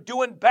 and you're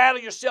doing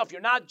battle yourself. You're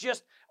not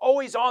just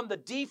always on the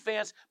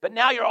defense, but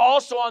now you're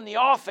also on the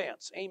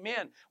offense.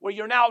 Amen. Where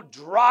you're now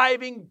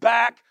driving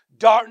back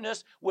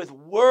darkness with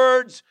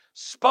words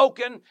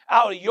spoken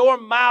out of your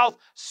mouth,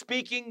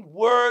 speaking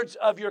words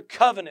of your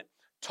covenant,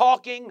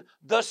 talking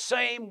the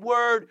same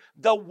word,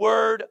 the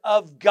word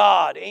of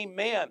God.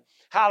 Amen.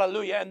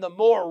 Hallelujah. And the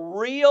more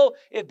real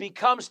it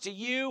becomes to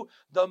you,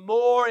 the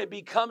more it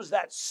becomes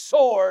that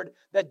sword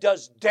that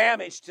does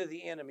damage to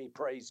the enemy,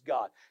 praise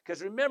God.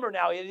 Because remember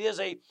now, it is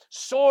a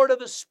sword of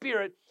the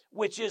Spirit,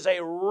 which is a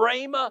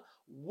rhema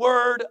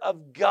word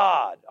of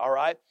God, all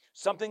right?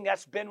 Something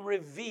that's been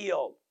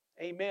revealed,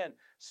 amen.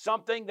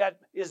 Something that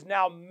is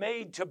now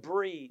made to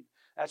breathe.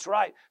 That's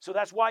right. So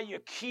that's why you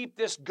keep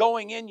this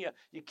going in you.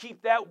 You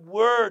keep that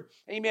word,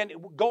 amen,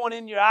 going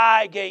in your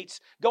eye gates,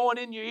 going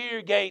in your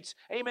ear gates,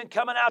 amen,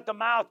 coming out the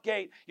mouth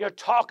gate. You're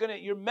talking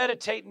it, you're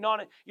meditating on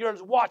it, you're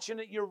watching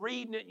it, you're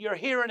reading it, you're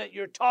hearing it,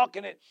 you're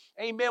talking it.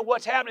 Amen.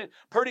 What's happening?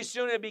 Pretty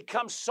soon it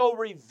becomes so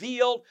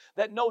revealed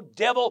that no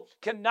devil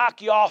can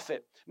knock you off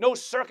it. No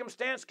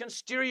circumstance can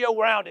steer you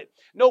around it.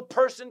 No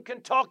person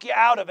can talk you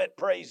out of it,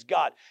 praise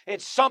God.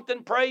 It's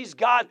something, praise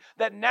God,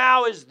 that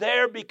now is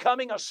there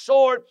becoming a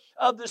sword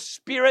of the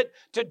Spirit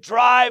to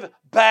drive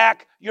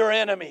back your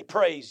enemy,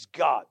 praise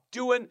God.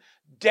 Doing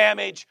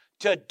damage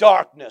to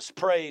darkness,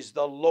 praise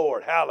the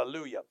Lord.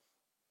 Hallelujah.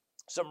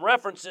 Some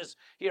references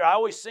here. I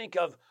always think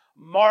of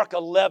Mark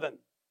 11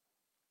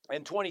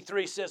 and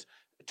 23 says,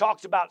 it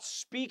talks about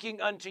speaking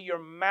unto your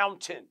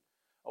mountain.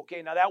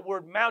 Okay, now that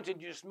word mountain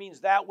just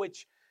means that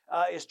which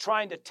is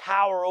trying to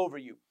tower over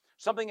you.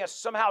 Something that's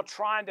somehow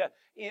trying to,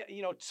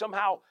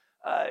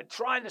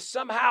 trying to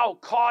somehow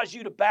cause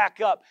you to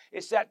back up.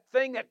 It's that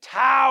thing that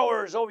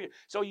towers over you.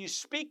 So you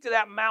speak to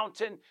that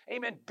mountain,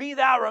 amen, be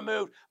thou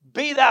removed,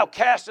 be thou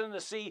cast into the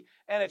sea,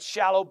 and it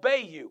shall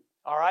obey you.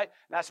 All right,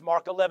 and that's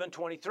Mark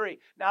 11:23.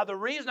 Now the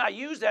reason I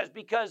use that is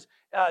because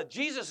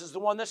Jesus is the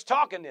one that's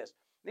talking this.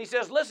 And he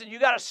says, listen, you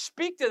got to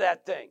speak to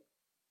that thing.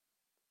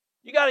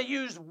 You got to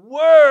use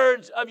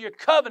words of your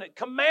covenant.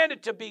 Command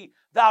it to be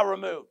thou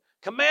removed.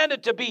 Command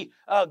it to be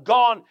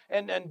gone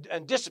and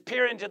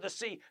disappear into the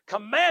sea.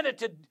 Command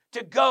it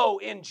to go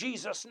in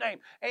Jesus' name.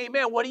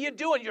 Amen. What are you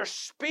doing? You're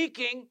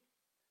speaking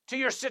to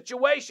your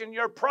situation,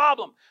 your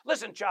problem.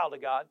 Listen, child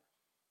of God.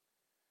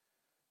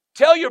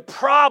 Tell your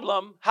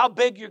problem how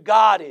big your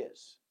God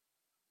is.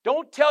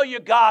 Don't tell your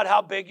God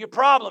how big your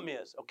problem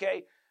is,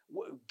 okay?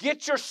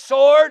 Get your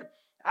sword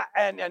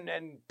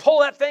and pull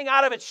that thing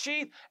out of its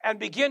sheath and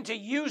begin to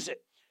use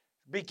it.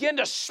 Begin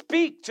to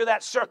speak to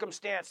that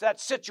circumstance, that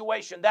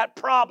situation, that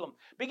problem.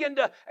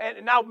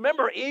 And now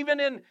remember, even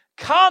in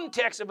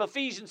context of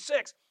Ephesians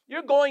 6,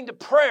 you're going to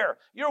prayer.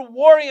 You're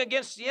warring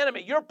against the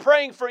enemy. You're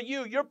praying for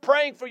you. You're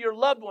praying for your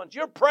loved ones.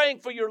 You're praying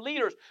for your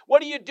leaders.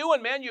 What are you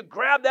doing, man? You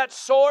grab that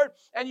sword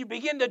and you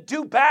begin to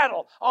do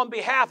battle on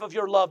behalf of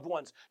your loved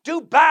ones. Do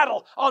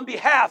battle on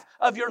behalf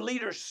of your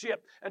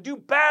leadership. And do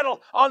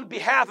battle on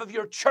behalf of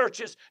your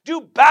churches.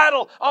 Do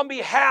battle on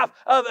behalf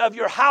of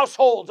your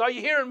households. Are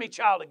you hearing me,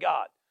 child of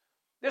God?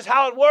 This is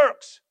how it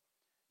works.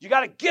 You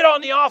got to get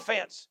on the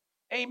offense.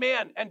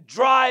 Amen. And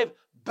drive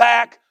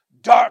back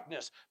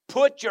darkness.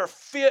 Put your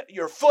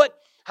foot,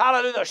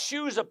 hallelujah, the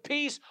shoes of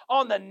peace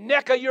on the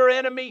neck of your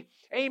enemy.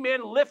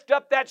 Amen. Lift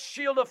up that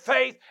shield of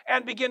faith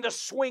and begin to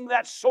swing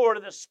that sword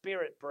of the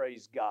Spirit.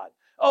 Praise God.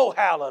 Oh,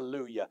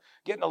 hallelujah.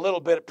 Getting a little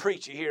bit of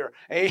preachy here.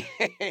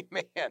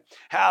 Amen.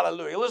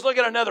 Hallelujah. Let's look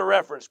at another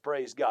reference.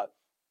 Praise God.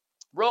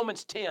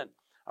 Romans 10.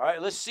 All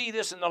right, let's see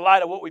this in the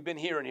light of what we've been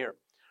hearing here.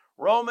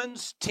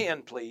 Romans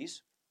 10,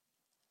 please.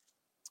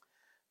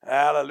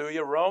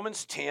 Hallelujah.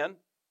 Romans 10.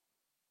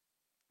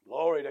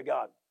 Glory to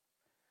God.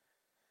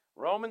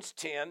 Romans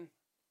 10,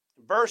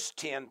 verse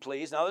 10,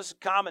 please. Now, this is a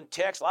common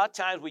text. A lot of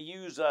times we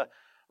use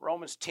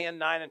Romans 10,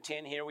 9, and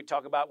 10 here. We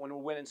talk about when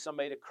we're winning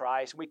somebody to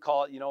Christ. We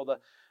call it,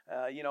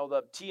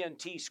 the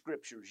TNT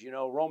scriptures,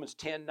 Romans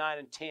 10, 9,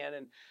 and 10.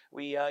 And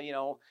we,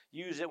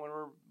 use it when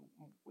we're,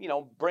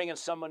 bringing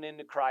someone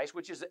into Christ,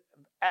 which is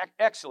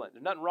excellent.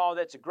 There's nothing wrong with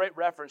that. It's a great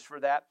reference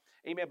for that.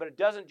 Amen. But it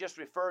doesn't just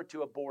refer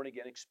to a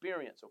born-again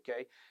experience,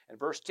 okay? In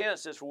verse 10, it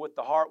says, for with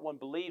the heart one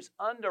believes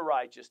unto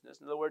righteousness.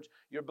 In other words,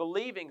 you're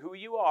believing who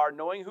you are,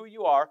 knowing who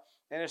you are.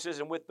 And it says,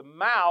 and with the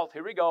mouth,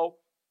 here we go,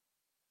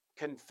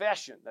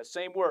 confession. That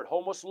same word,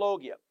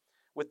 homoslogia.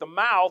 With the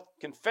mouth,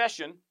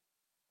 confession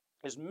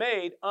is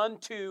made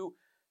unto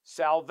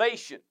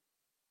salvation.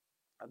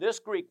 Now, this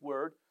Greek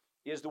word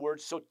is the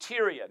word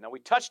soteria. Now, we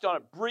touched on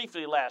it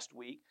briefly last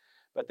week.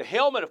 But the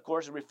helmet, of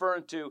course, is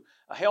referring to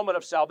a helmet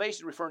of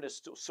salvation, referring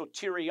to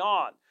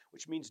soterion,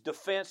 which means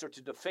defense or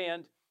to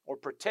defend or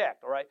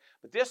protect, all right?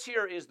 But this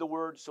here is the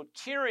word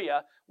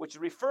soteria, which is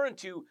referring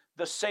to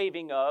the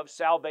saving of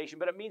salvation,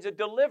 but it means a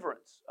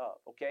deliverance of,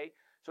 okay?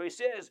 So he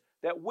says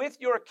that with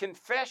your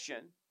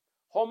confession,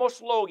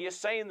 homoslogia,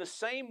 saying the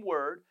same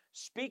word,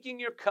 speaking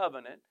your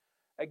covenant,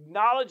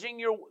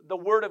 acknowledging the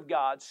word of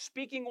God,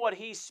 speaking what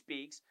he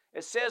speaks,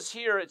 it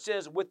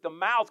says with the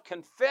mouth,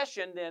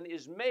 confession then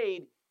is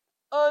made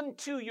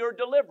unto your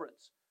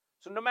deliverance.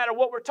 So no matter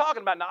what we're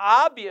talking about. Now,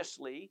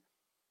 obviously,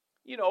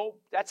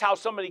 that's how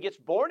somebody gets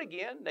born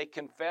again. They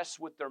confess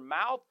with their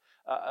mouth,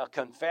 a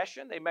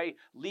confession. They may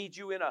lead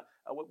you in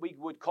what we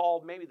would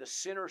call maybe the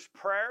sinner's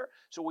prayer.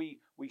 So we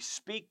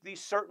speak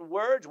these certain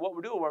words. What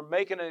we're doing, we're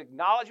making an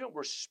acknowledgement.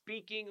 We're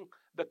speaking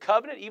the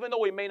covenant, even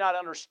though we may not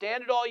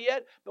understand it all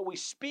yet, but we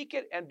speak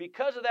it. And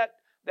because of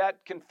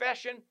that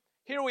confession,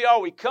 here we are,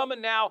 we coming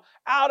now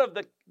out of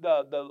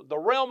the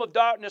realm of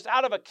darkness,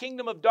 out of a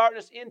kingdom of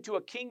darkness into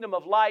a kingdom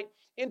of light,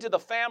 into the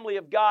family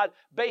of God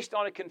based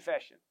on a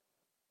confession.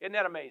 Isn't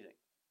that amazing?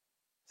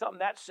 Something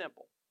that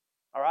simple.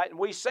 All right? And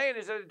what he's saying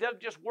is that it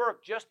doesn't just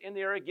work just in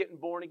the area of getting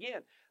born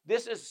again.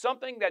 This is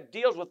something that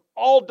deals with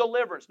all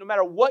deliverance. No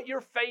matter what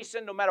you're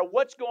facing, no matter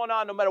what's going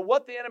on, no matter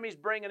what the enemy's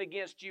bringing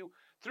against you,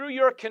 through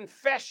your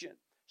confession,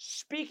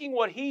 speaking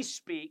what he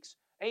speaks,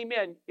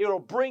 amen, it'll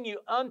bring you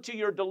unto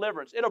your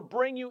deliverance. It'll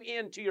bring you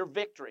into your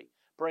victory,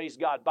 praise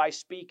God, by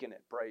speaking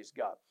it, praise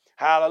God.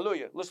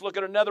 Hallelujah. Let's look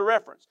at another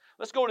reference.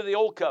 Let's go to the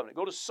Old Covenant.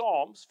 Go to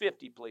Psalms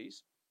 50,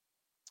 please.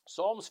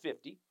 Psalms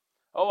 50.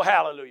 Oh,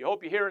 hallelujah.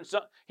 Hope you're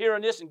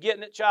hearing this and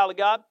getting it, child of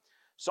God.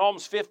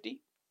 Psalms 50.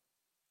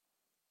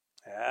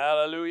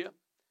 Hallelujah.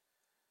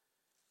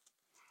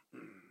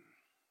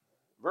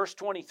 Verse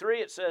 23,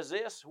 it says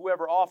this,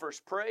 whoever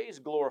offers praise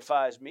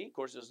glorifies me. Of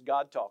course, this is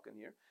God talking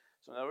here.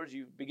 So in other words,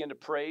 you begin to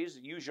praise,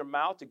 use your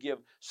mouth to give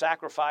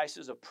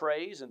sacrifices of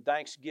praise and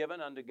thanksgiving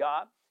unto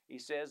God. He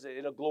says that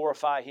it'll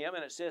glorify him.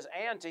 And it says,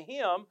 and to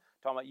him,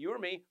 talking about you or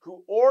me,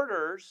 who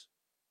orders,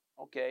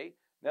 okay,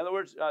 in other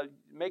words,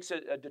 makes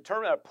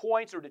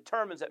points or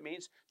determines, that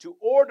means to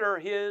order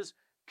his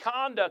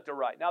conduct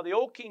aright. Now, the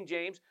Old King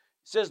James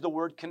says the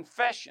word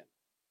confession,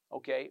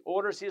 okay,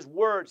 orders his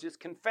words, his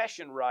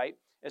confession right.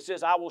 It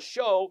says, I will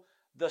show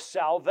the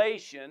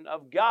salvation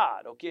of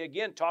God, okay,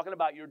 again, talking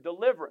about your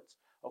deliverance.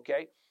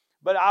 Okay,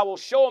 but I will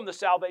show them the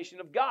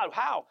salvation of God.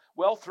 How?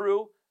 Well,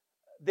 through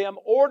them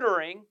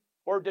ordering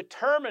or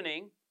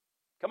determining,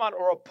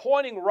 or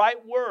appointing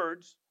right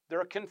words,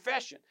 their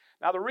confession.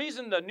 Now, the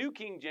reason the New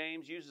King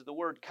James uses the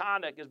word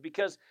conduct is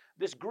because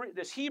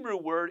this Hebrew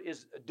word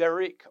is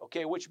derek,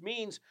 okay, which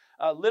means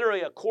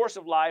literally a course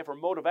of life or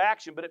mode of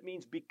action, but it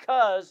means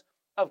because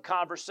of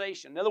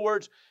conversation. In other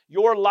words,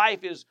 your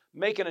life is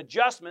making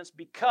adjustments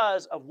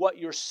because of what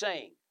you're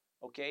saying.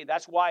 Okay,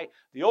 that's why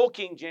the Old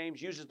King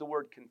James uses the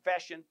word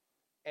confession,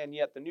 and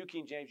yet the New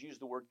King James uses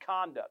the word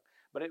conduct.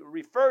 But it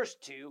refers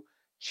to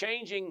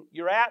changing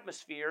your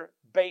atmosphere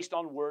based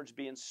on words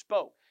being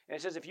spoke. And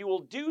it says if you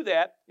will do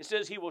that, it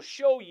says he will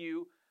show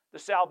you the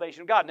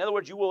salvation of God. In other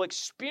words, you will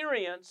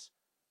experience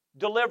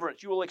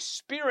deliverance. You will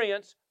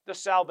experience the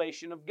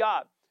salvation of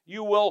God.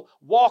 You will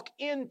walk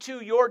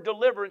into your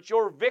deliverance,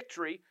 your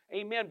victory,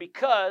 amen,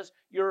 because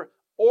you're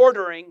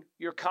ordering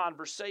your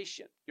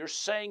conversation. You're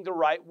saying the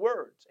right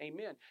words,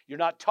 amen. You're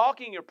not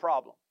talking your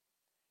problem.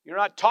 You're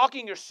not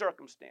talking your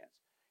circumstance.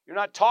 You're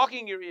not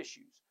talking your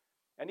issues.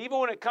 And even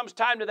when it comes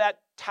time to that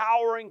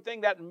towering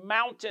thing, that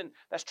mountain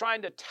that's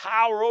trying to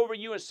tower over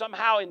you and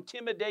somehow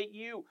intimidate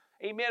you,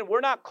 amen, we're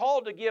not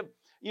called to give,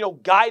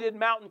 guided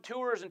mountain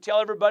tours and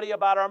tell everybody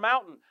about our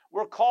mountain.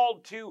 We're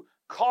called to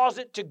cause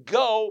it to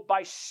go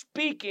by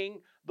speaking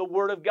the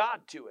word of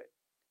God to it,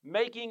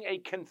 making a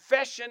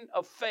confession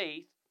of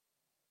faith,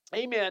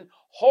 amen,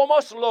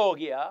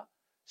 homoslogia,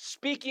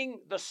 speaking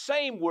the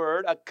same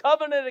word, a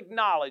covenant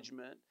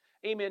acknowledgement,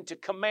 amen, to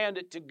command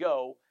it to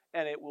go,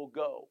 and it will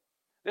go.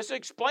 This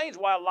explains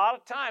why a lot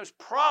of times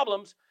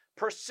problems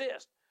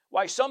persist,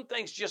 why some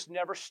things just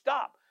never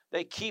stop.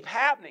 They keep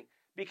happening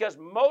because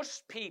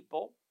most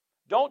people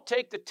don't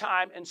take the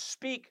time and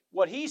speak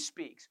what he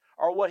speaks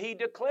or what he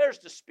declares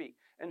to speak.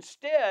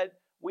 Instead,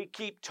 we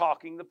keep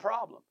talking the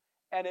problem,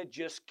 and it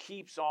just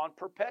keeps on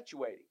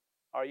perpetuating.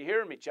 Are you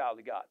hearing me, child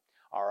of God?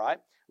 All right.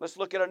 Let's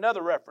look at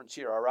another reference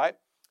here, all right?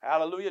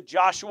 Hallelujah.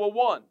 Joshua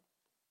 1.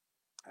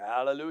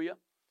 Hallelujah.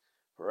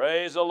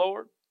 Praise the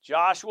Lord.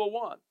 Joshua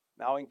 1.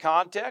 Now, in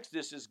context,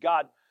 this is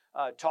God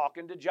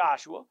talking to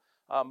Joshua.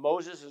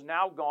 Moses is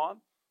now gone,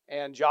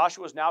 and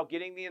Joshua is now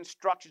getting the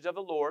instructions of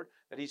the Lord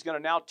that he's going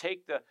to now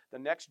take the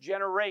next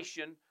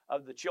generation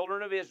of the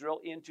children of Israel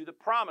into the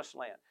promised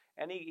land.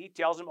 And he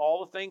tells them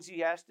all the things he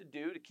has to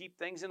do to keep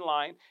things in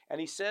line.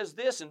 And he says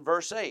this in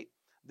verse 8.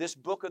 This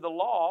book of the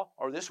law,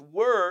 or this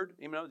word,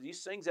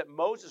 these things that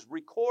Moses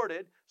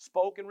recorded,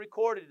 spoke and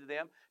recorded to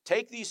them,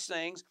 take these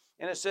things,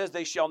 and it says,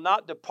 they shall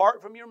not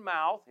depart from your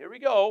mouth. Here we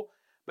go.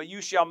 But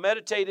you shall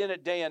meditate in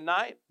it day and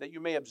night, that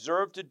you may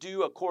observe to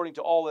do according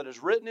to all that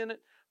is written in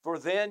it. For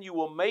then you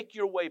will make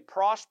your way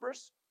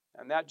prosperous.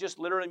 And that just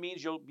literally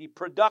means you'll be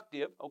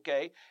productive,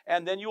 okay?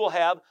 And then you will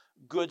have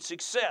good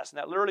success. And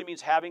that literally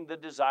means having the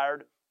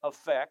desired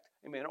effect,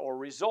 or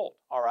result,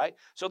 all right?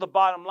 So the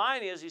bottom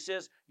line is, he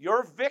says,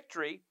 your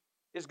victory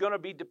is going to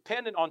be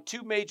dependent on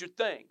two major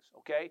things,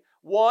 okay?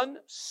 One,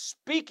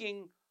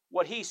 speaking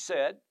what he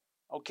said,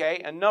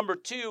 okay? And number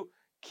two,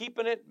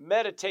 keeping it,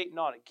 meditating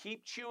on it,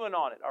 keep chewing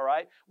on it, all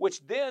right?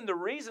 Which then the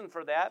reason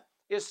for that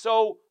is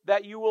so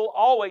that you will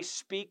always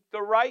speak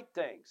the right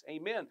things,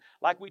 amen.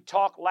 Like we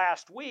talked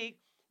last week,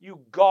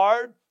 you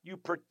guard, you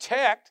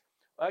protect,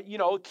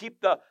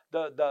 keep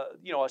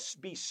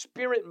be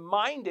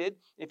spirit-minded.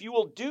 If you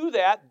will do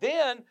that,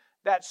 then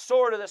that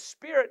sword of the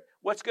Spirit,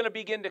 what's going to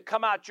begin to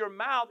come out your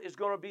mouth is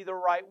going to be the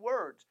right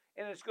words.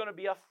 And it's going to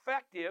be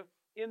effective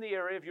in the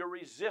area of your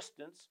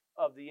resistance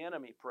of the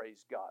enemy,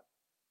 praise God.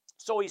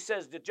 So he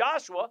says to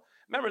Joshua,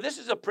 remember, this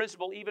is a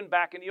principle even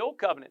back in the Old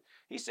Covenant.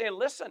 He's saying,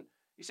 listen,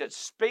 he said,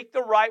 speak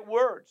the right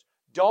words.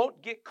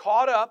 Don't get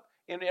caught up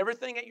in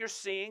everything that you're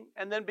seeing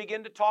and then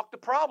begin to talk the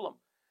problem.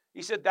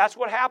 He said that's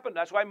what happened.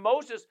 That's why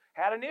Moses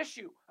had an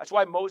issue. That's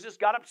why Moses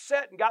got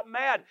upset and got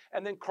mad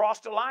and then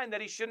crossed a line that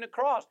he shouldn't have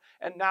crossed.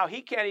 And now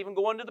he can't even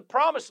go into the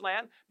promised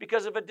land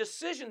because of a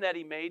decision that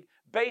he made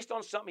based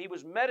on something he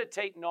was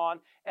meditating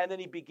on. And then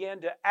he began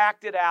to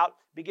act it out,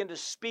 begin to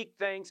speak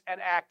things and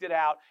act it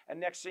out. And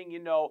next thing you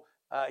know,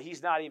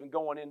 he's not even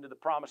going into the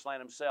promised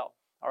land himself.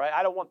 All right,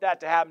 I don't want that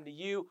to happen to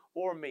you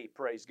or me,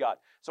 praise God.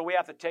 So we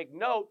have to take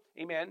note,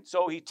 amen.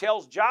 So he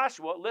tells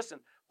Joshua,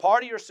 listen,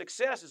 part of your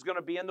success is going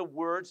to be in the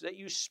words that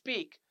you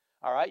speak.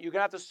 All right, you're going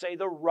to have to say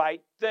the right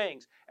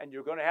things, and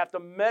you're going to have to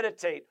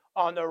meditate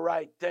on the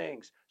right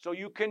things. So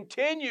you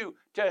continue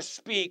to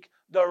speak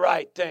the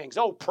right things.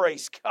 Oh,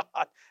 praise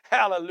God.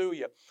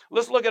 Hallelujah.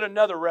 Let's look at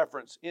another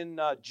reference in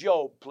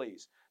Job,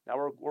 please. Now,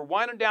 we're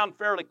winding down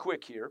fairly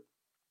quick here,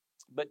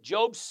 but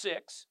Job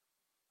 6,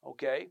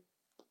 okay.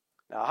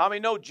 Now, how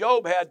many know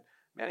Job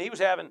he was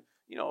having,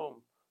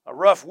 a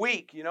rough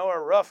week,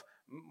 or a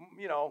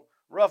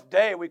rough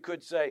day, we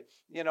could say,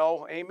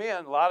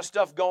 amen. A lot of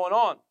stuff going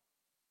on,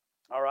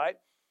 all right?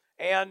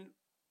 And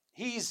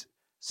he's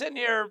sitting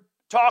here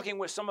talking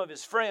with some of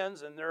his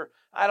friends, and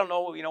I don't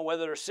know,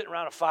 whether they're sitting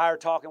around a fire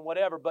talking,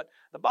 whatever, but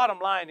the bottom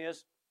line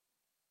is,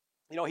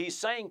 he's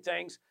saying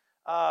things,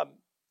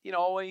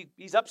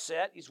 he's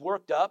upset, he's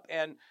worked up,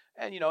 and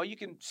you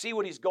can see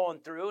what he's going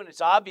through, and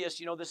it's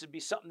obvious, this would be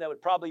something that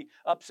would probably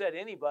upset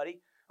anybody,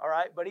 all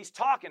right? But he's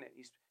talking it,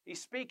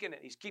 he's speaking it,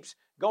 he keeps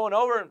going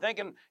over and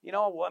thinking,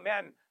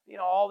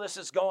 all this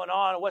is going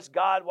on, why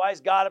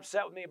is God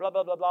upset with me, blah,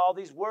 blah, blah, blah, all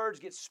these words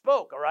get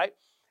spoke, all right?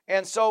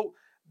 And so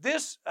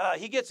this,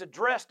 he gets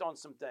addressed on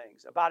some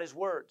things about his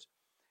words.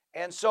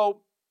 And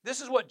so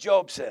this is what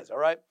Job says, all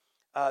right?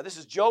 This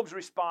is Job's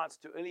response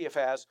to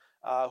Eliphaz,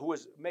 who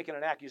was making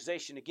an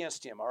accusation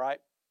against him, all right?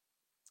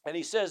 And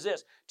he says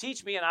this,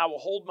 teach me and I will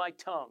hold my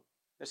tongue.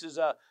 This is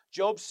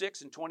Job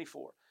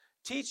 6:24.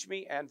 Teach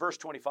me, and verse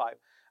 25,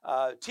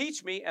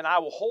 teach me and I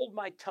will hold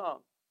my tongue.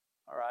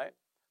 all right?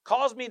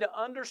 Cause me to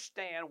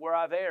understand where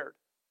I've erred.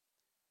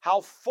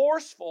 How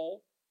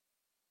forceful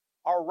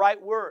are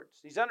right words.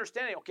 He's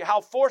understanding, okay,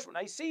 how forceful. Now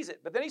he sees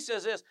it, but then he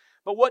says this,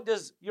 but what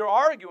does your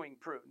arguing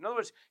prove? In other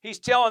words, he's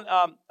telling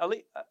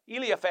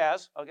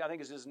Eliphaz, I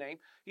think is his name,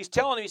 he's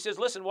telling him, he says,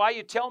 listen, why are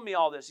you telling me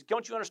all this?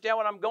 Don't you understand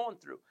what I'm going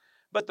through?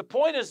 But the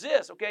point is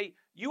this, okay,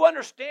 you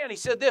understand, he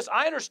said this,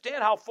 I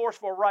understand how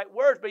forceful are right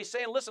words, but he's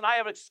saying, listen, I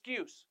have an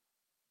excuse.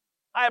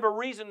 I have a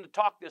reason to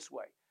talk this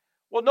way.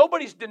 Well,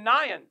 nobody's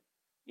denying,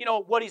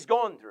 what he's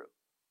going through.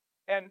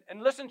 And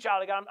listen,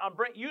 child of God, I'm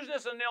using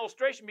this as an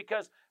illustration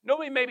because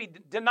nobody may be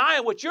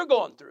denying what you're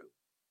going through.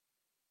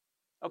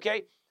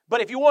 Okay?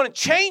 But if you want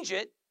to change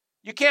it,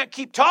 you can't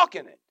keep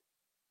talking it.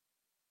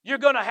 You're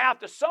going to have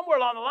to, somewhere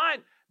along the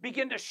line,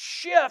 begin to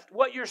shift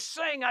what you're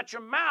saying out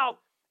your mouth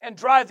and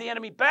drive the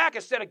enemy back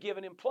instead of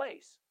giving him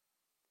place.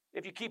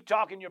 If you keep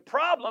talking your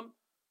problem,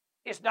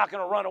 it's not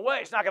going to run away.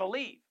 It's not going to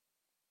leave.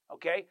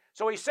 Okay?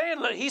 So he's saying,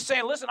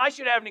 listen, I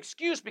should have an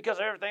excuse because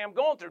of everything I'm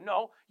going through.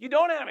 No, you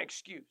don't have an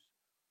excuse.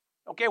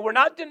 Okay, we're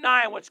not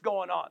denying what's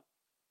going on.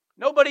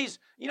 Nobody's,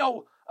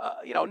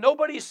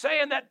 nobody's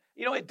saying that,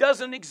 it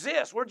doesn't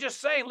exist. We're just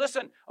saying,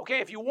 listen, okay,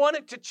 if you want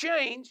it to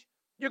change,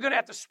 you're going to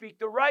have to speak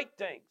the right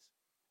things.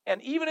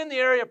 And even in the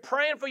area of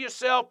praying for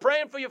yourself,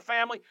 praying for your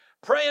family,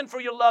 praying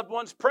for your loved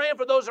ones, praying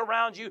for those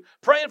around you,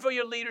 praying for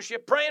your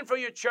leadership, praying for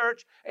your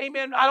church.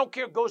 Amen. I don't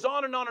care. It goes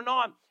on and on and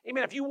on.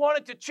 Amen. If you want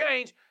it to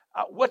change,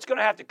 what's going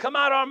to have to come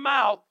out of our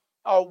mouth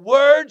are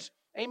words,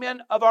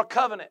 amen, of our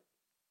covenant.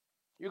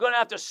 You're going to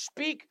have to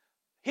speak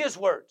His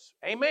words.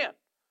 Amen.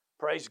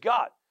 Praise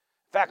God.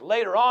 In fact,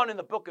 later on in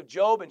the book of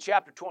Job in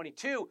chapter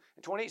 22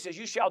 and 28 says,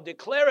 you shall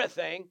declare a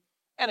thing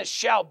and it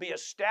shall be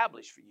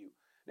established for you.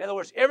 In other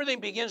words, everything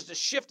begins to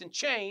shift and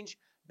change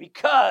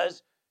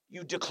because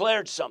you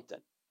declared something.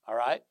 All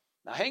right?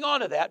 Now hang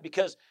on to that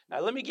because, now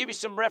let me give you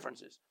some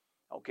references.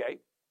 Okay?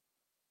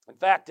 In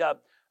fact,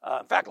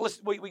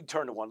 we can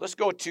turn to one. Let's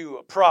go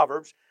to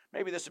Proverbs.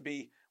 Maybe this would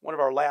be one of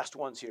our last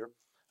ones here.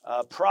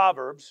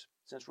 Proverbs,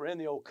 since we're in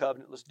the Old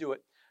Covenant, let's do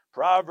it.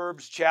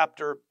 Proverbs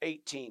chapter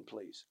 18,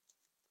 please.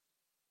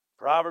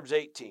 Proverbs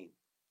 18.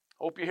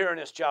 Hope you're hearing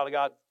this, child of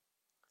God.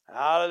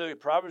 Hallelujah.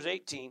 Proverbs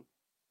 18,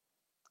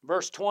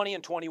 verse 20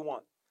 and 21.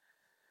 It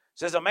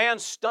says, a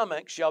man's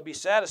stomach shall be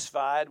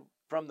satisfied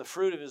from the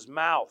fruit of his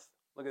mouth.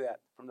 Look at that.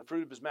 From the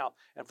fruit of his mouth.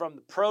 And from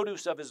the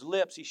produce of his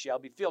lips he shall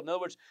be filled. In other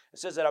words, it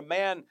says that a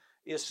man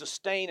is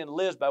sustained and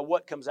lives by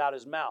what comes out of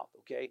his mouth.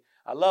 Okay?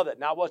 I love that.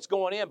 Not what's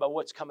going in, but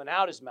what's coming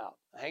out of his mouth.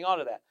 Hang on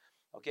to that.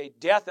 Okay,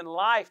 death and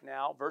life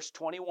now, verse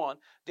 21,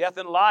 death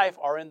and life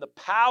are in the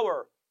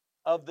power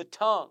of the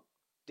tongue.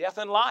 Death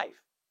and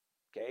life,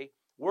 okay?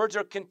 Words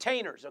are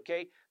containers,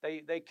 okay?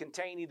 They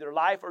contain either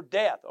life or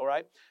death, all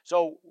right?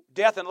 So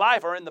death and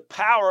life are in the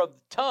power of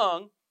the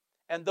tongue,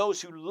 and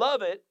those who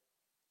love it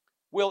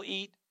will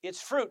eat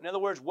its fruit. In other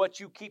words, what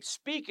you keep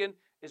speaking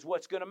is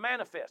what's going to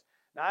manifest.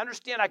 Now, I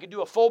understand I could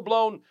do a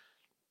full-blown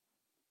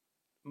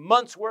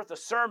month's worth of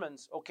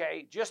sermons,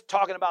 okay, just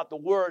talking about the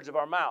words of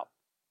our mouth.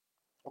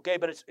 Okay,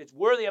 but it's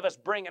worthy of us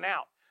bringing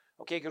out,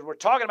 okay, because we're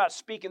talking about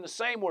speaking the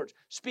same words.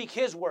 Speak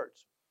His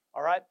words,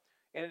 all right?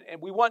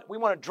 And we want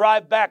to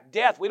drive back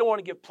death. We don't want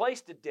to give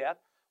place to death.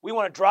 We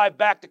want to drive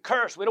back the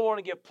curse. We don't want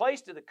to give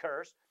place to the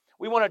curse.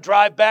 We want to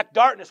drive back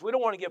darkness. We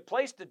don't want to give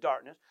place to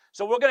darkness.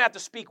 So we're going to have to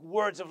speak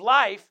words of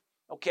life,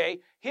 okay,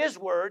 His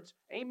words,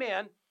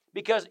 amen,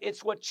 because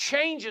it's what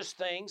changes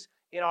things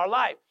in our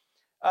life.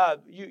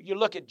 You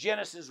look at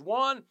Genesis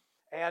 1,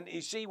 and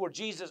you see where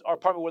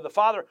where the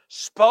Father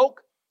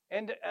spoke.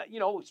 And,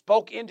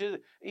 spoke into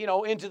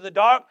the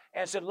dark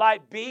and said,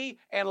 light be,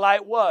 and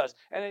light was.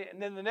 And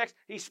then the next,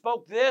 He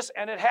spoke this,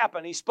 and it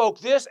happened. He spoke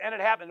this, and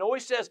it happened. It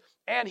always says,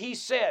 and He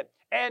said,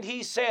 and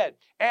He said,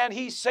 and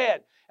He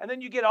said. And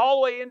then you get all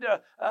the way into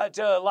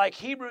to like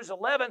Hebrews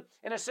 11,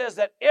 and it says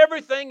that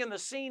everything in the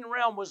seen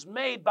realm was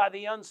made by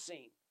the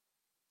unseen.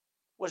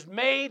 Was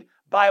made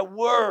by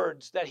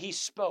words that He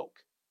spoke.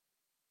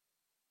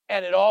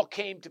 And it all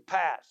came to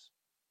pass.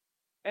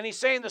 And He's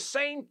saying the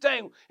same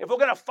thing. If we're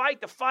going to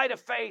fight the fight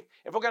of faith,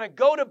 if we're going to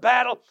go to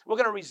battle, we're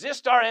going to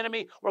resist our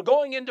enemy, we're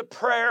going into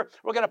prayer,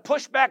 we're going to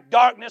push back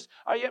darkness,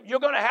 you're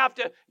going to have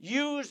to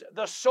use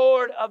the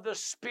sword of the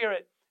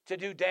Spirit to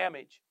do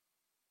damage.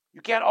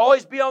 You can't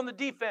always be on the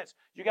defense.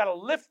 You got to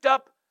lift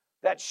up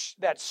that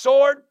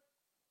sword,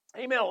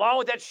 amen, along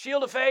with that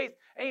shield of faith,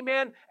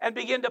 amen, and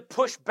begin to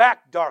push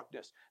back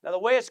darkness. Now, the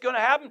way it's going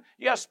to happen,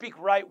 you got to speak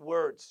right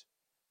words.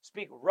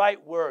 Speak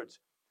right words.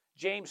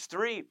 James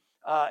 3,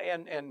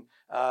 and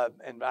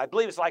I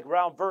believe it's like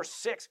around verse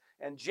 6.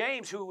 And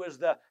James, who was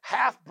the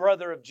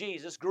half-brother of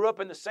Jesus, grew up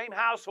in the same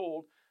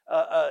household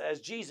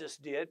as Jesus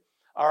did,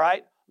 all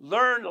right,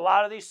 learned a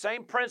lot of these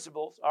same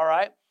principles, all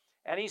right,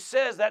 and he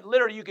says that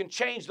literally you can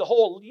change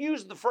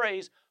use the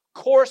phrase,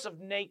 course of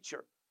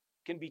nature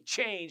can be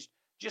changed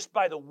just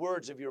by the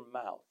words of your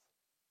mouth.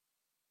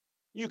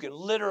 You can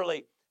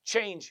literally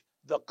change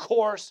the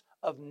course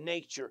of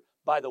nature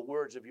by the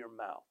words of your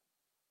mouth.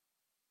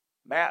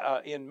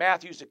 In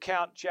Matthew's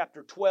account,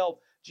 chapter 12,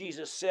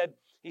 Jesus said,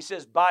 He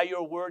says, by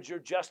your words you're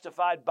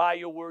justified, by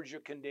your words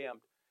you're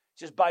condemned.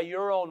 Just by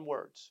your own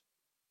words.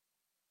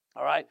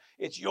 All right?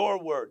 It's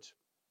your words.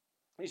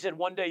 He said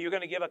one day you're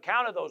going to give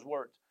account of those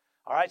words.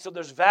 All right? So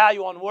there's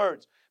value on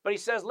words. But he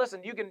says,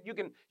 listen, you can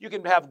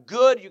have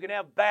good, you can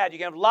have bad, you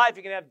can have life,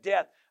 you can have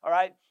death. All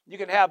right? You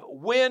can have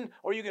win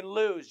or you can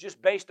lose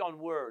just based on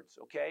words,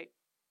 okay?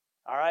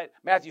 All right?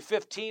 Matthew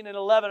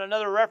 15:11,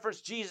 another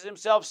reference, Jesus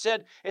himself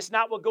said, it's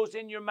not what goes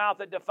in your mouth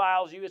that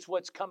defiles you, it's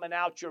what's coming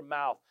out your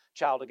mouth,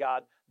 child of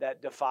God,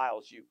 that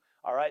defiles you.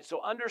 All right?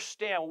 So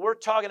understand, we're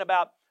talking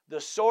about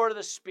the sword of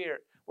the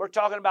Spirit. We're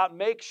talking about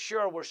make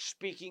sure we're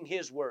speaking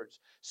His words,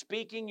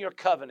 speaking your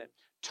covenant,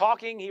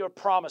 talking your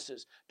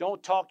promises.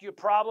 Don't talk your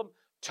problem,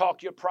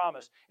 talk your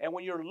promise. And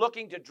when you're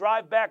looking to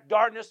drive back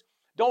darkness,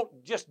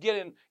 don't just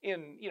get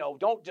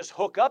don't just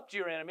hook up to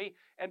your enemy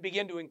and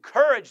begin to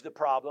encourage the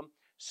problem.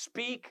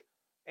 Speak,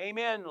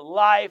 amen,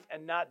 life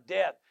and not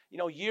death.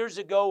 Years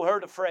ago,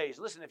 heard a phrase,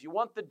 listen, if you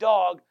want the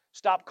dog,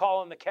 stop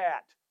calling the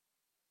cat.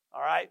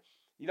 All right?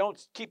 You don't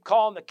keep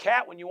calling the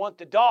cat when you want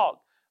the dog.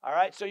 All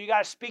right? So you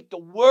got to speak the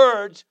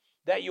words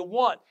that you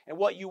want. And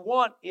what you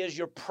want is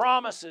your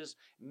promises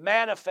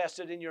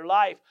manifested in your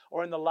life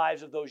or in the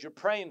lives of those you're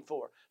praying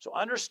for. So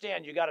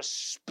understand, you got to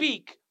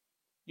speak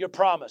your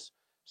promise.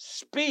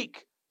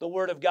 Speak the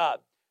word of God.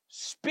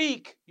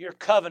 Speak your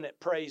covenant,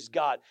 praise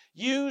God.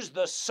 Use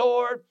the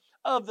sword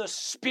of the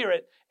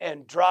Spirit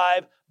and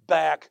drive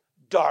back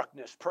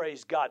darkness,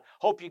 praise God.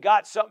 Hope you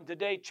got something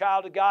today,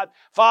 child of God.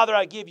 Father,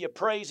 I give you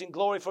praise and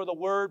glory for the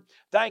word.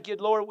 Thank you,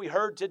 Lord, we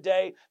heard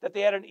today that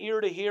they had an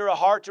ear to hear, a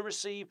heart to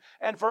receive,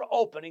 and for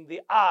opening the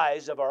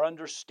eyes of our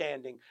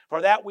understanding.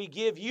 For that we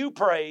give you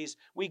praise,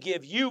 we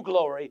give you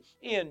glory.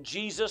 In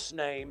Jesus'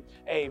 name,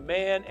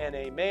 amen and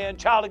amen.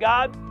 Child of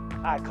God,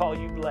 I call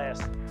you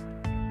blessed.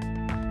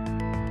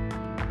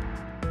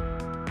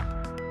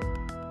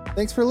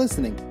 Thanks for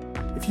listening.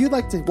 If you'd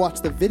like to watch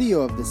the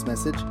video of this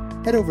message,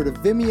 head over to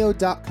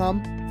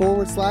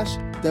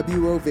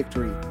vimeo.com/WO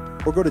Victory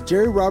or go to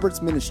Jerry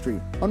Roberts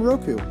Ministry on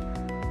Roku.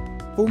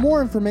 For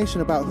more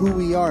information about who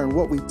we are and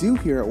what we do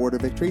here at Word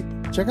of Victory,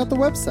 check out the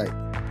website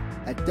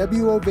at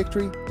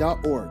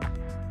wovictory.org.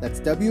 That's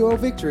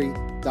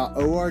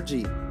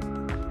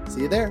wovictory.org.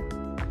 See you there.